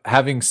 I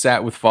having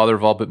sat with Father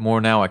of All a bit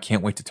more now, I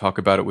can't wait to talk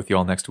about it with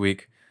y'all next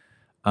week.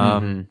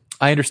 I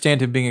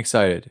understand him being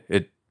excited.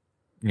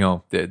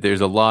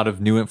 There's a lot of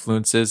new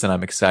influences, and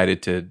I'm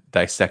excited to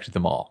dissect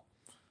them all.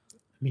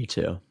 Me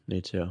too.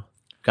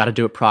 Got to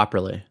do it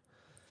properly.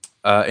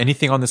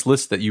 Anything on this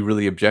list that you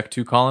really object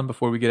to, Colin,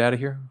 before we get out of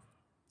here?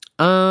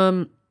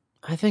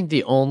 I think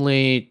the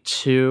only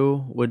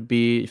two would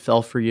be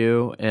Fell For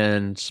You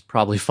and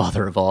probably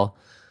Father of All.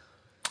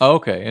 Oh,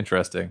 okay,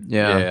 interesting.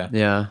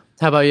 Yeah.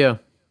 How about you?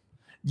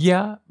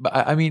 Yeah, but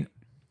I mean,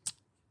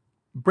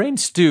 Brain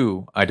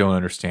Stew, I don't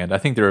understand. I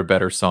think there are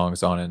better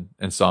songs on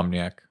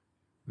Insomniac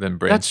than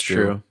Brain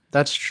Stew.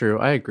 That's true.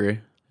 I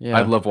agree. Yeah.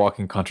 I'd love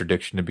Walking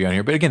Contradiction to be on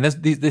here, but again,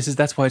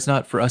 that's why it's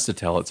not for us to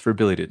tell; it's for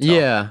Billy to tell.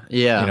 Yeah.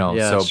 You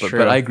know,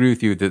 but I agree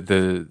with you that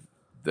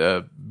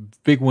the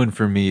big one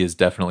for me is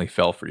definitely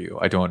Fell For You.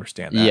 I don't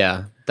understand that.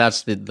 Yeah,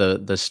 that's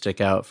the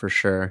stick out for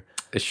sure.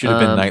 It should have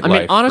been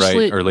Nightlife,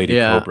 honestly, right? Or Lady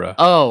Cobra.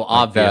 Oh,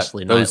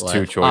 obviously Nightlife. Those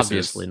two choices.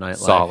 Obviously Nightlife.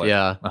 Solid.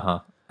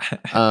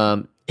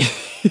 Yeah.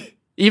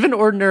 Even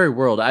Ordinary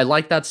World. I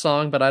like that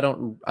song, but I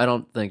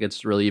don't think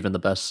it's really even the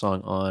best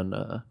song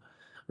on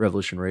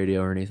Revolution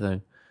Radio or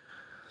anything.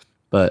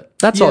 But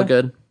that's all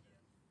good.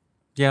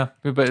 Yeah,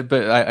 but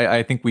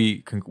I think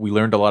we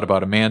learned a lot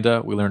about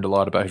Amanda. We learned a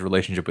lot about his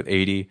relationship with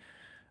 80,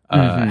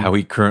 how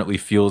he currently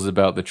feels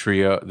about the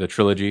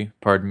trilogy.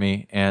 Pardon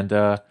me, and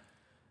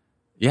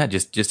yeah,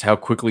 just how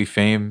quickly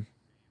fame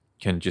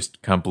can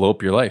just kind of blow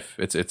up your life.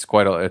 It's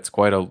quite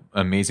a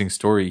amazing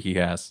story he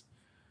has.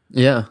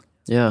 Yeah,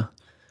 yeah.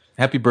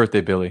 Happy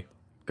birthday, Billy.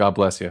 God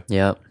bless you.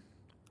 Yep.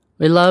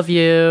 We love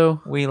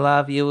you. We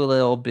love you,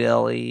 little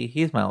Billy.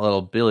 He's my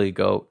little Billy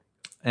goat.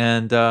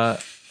 And in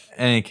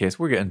any case,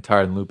 we're getting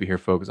tired and loopy here,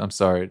 folks. I'm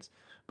sorry.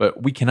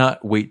 But we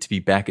cannot wait to be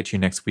back at you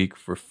next week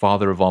for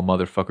Father of All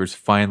Motherfuckers.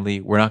 Finally,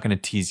 we're not going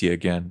to tease you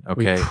again,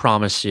 okay? We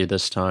promise you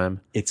this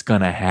time. It's going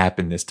to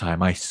happen this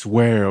time. I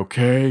swear,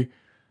 okay?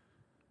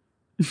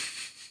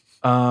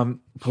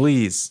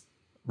 Please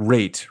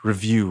rate,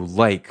 review,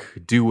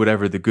 do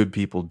whatever the good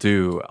people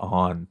do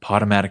on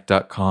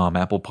Podomatic.com,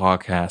 Apple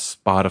Podcasts,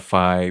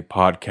 Spotify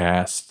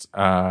Podcasts.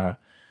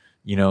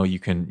 You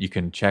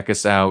can check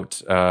us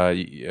out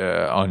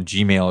on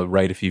Gmail,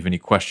 right? If you have any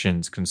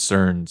questions,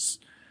 concerns,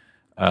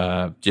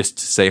 just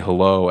say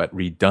hello at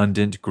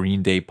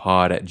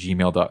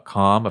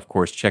redundantgreendaypod@gmail.com. Of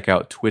course, check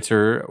out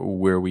Twitter,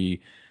 where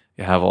we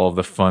have all of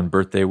the fun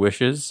birthday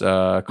wishes.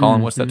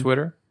 Colin, what's that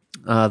Twitter?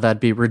 That'd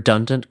be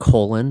redundant :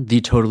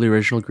 the totally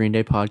original Green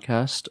Day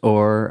podcast,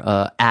 or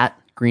at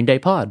Green Day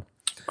Pod.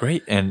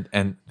 Great,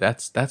 and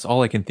that's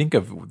all I can think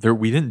of.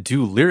 We didn't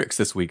do lyrics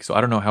this week, so I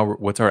don't know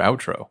what's our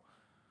outro.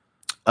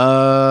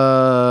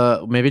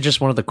 Maybe just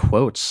one of the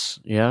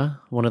quotes. Yeah,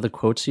 one of the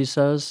quotes he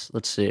says.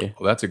 Let's see.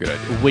 Well, that's a good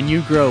idea. When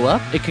you grow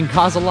up, it can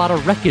cause a lot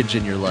of wreckage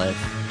in your life,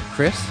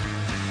 Chris.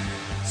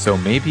 So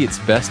maybe it's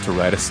best to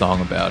write a song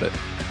about it.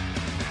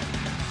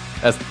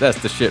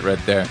 That's the shit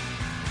right there.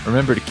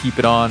 Remember to keep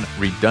it on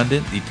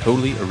Redundant, the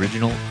totally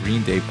original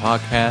Green Day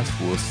podcast.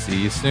 We'll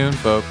see you soon,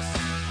 folks.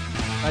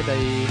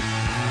 Bye-bye.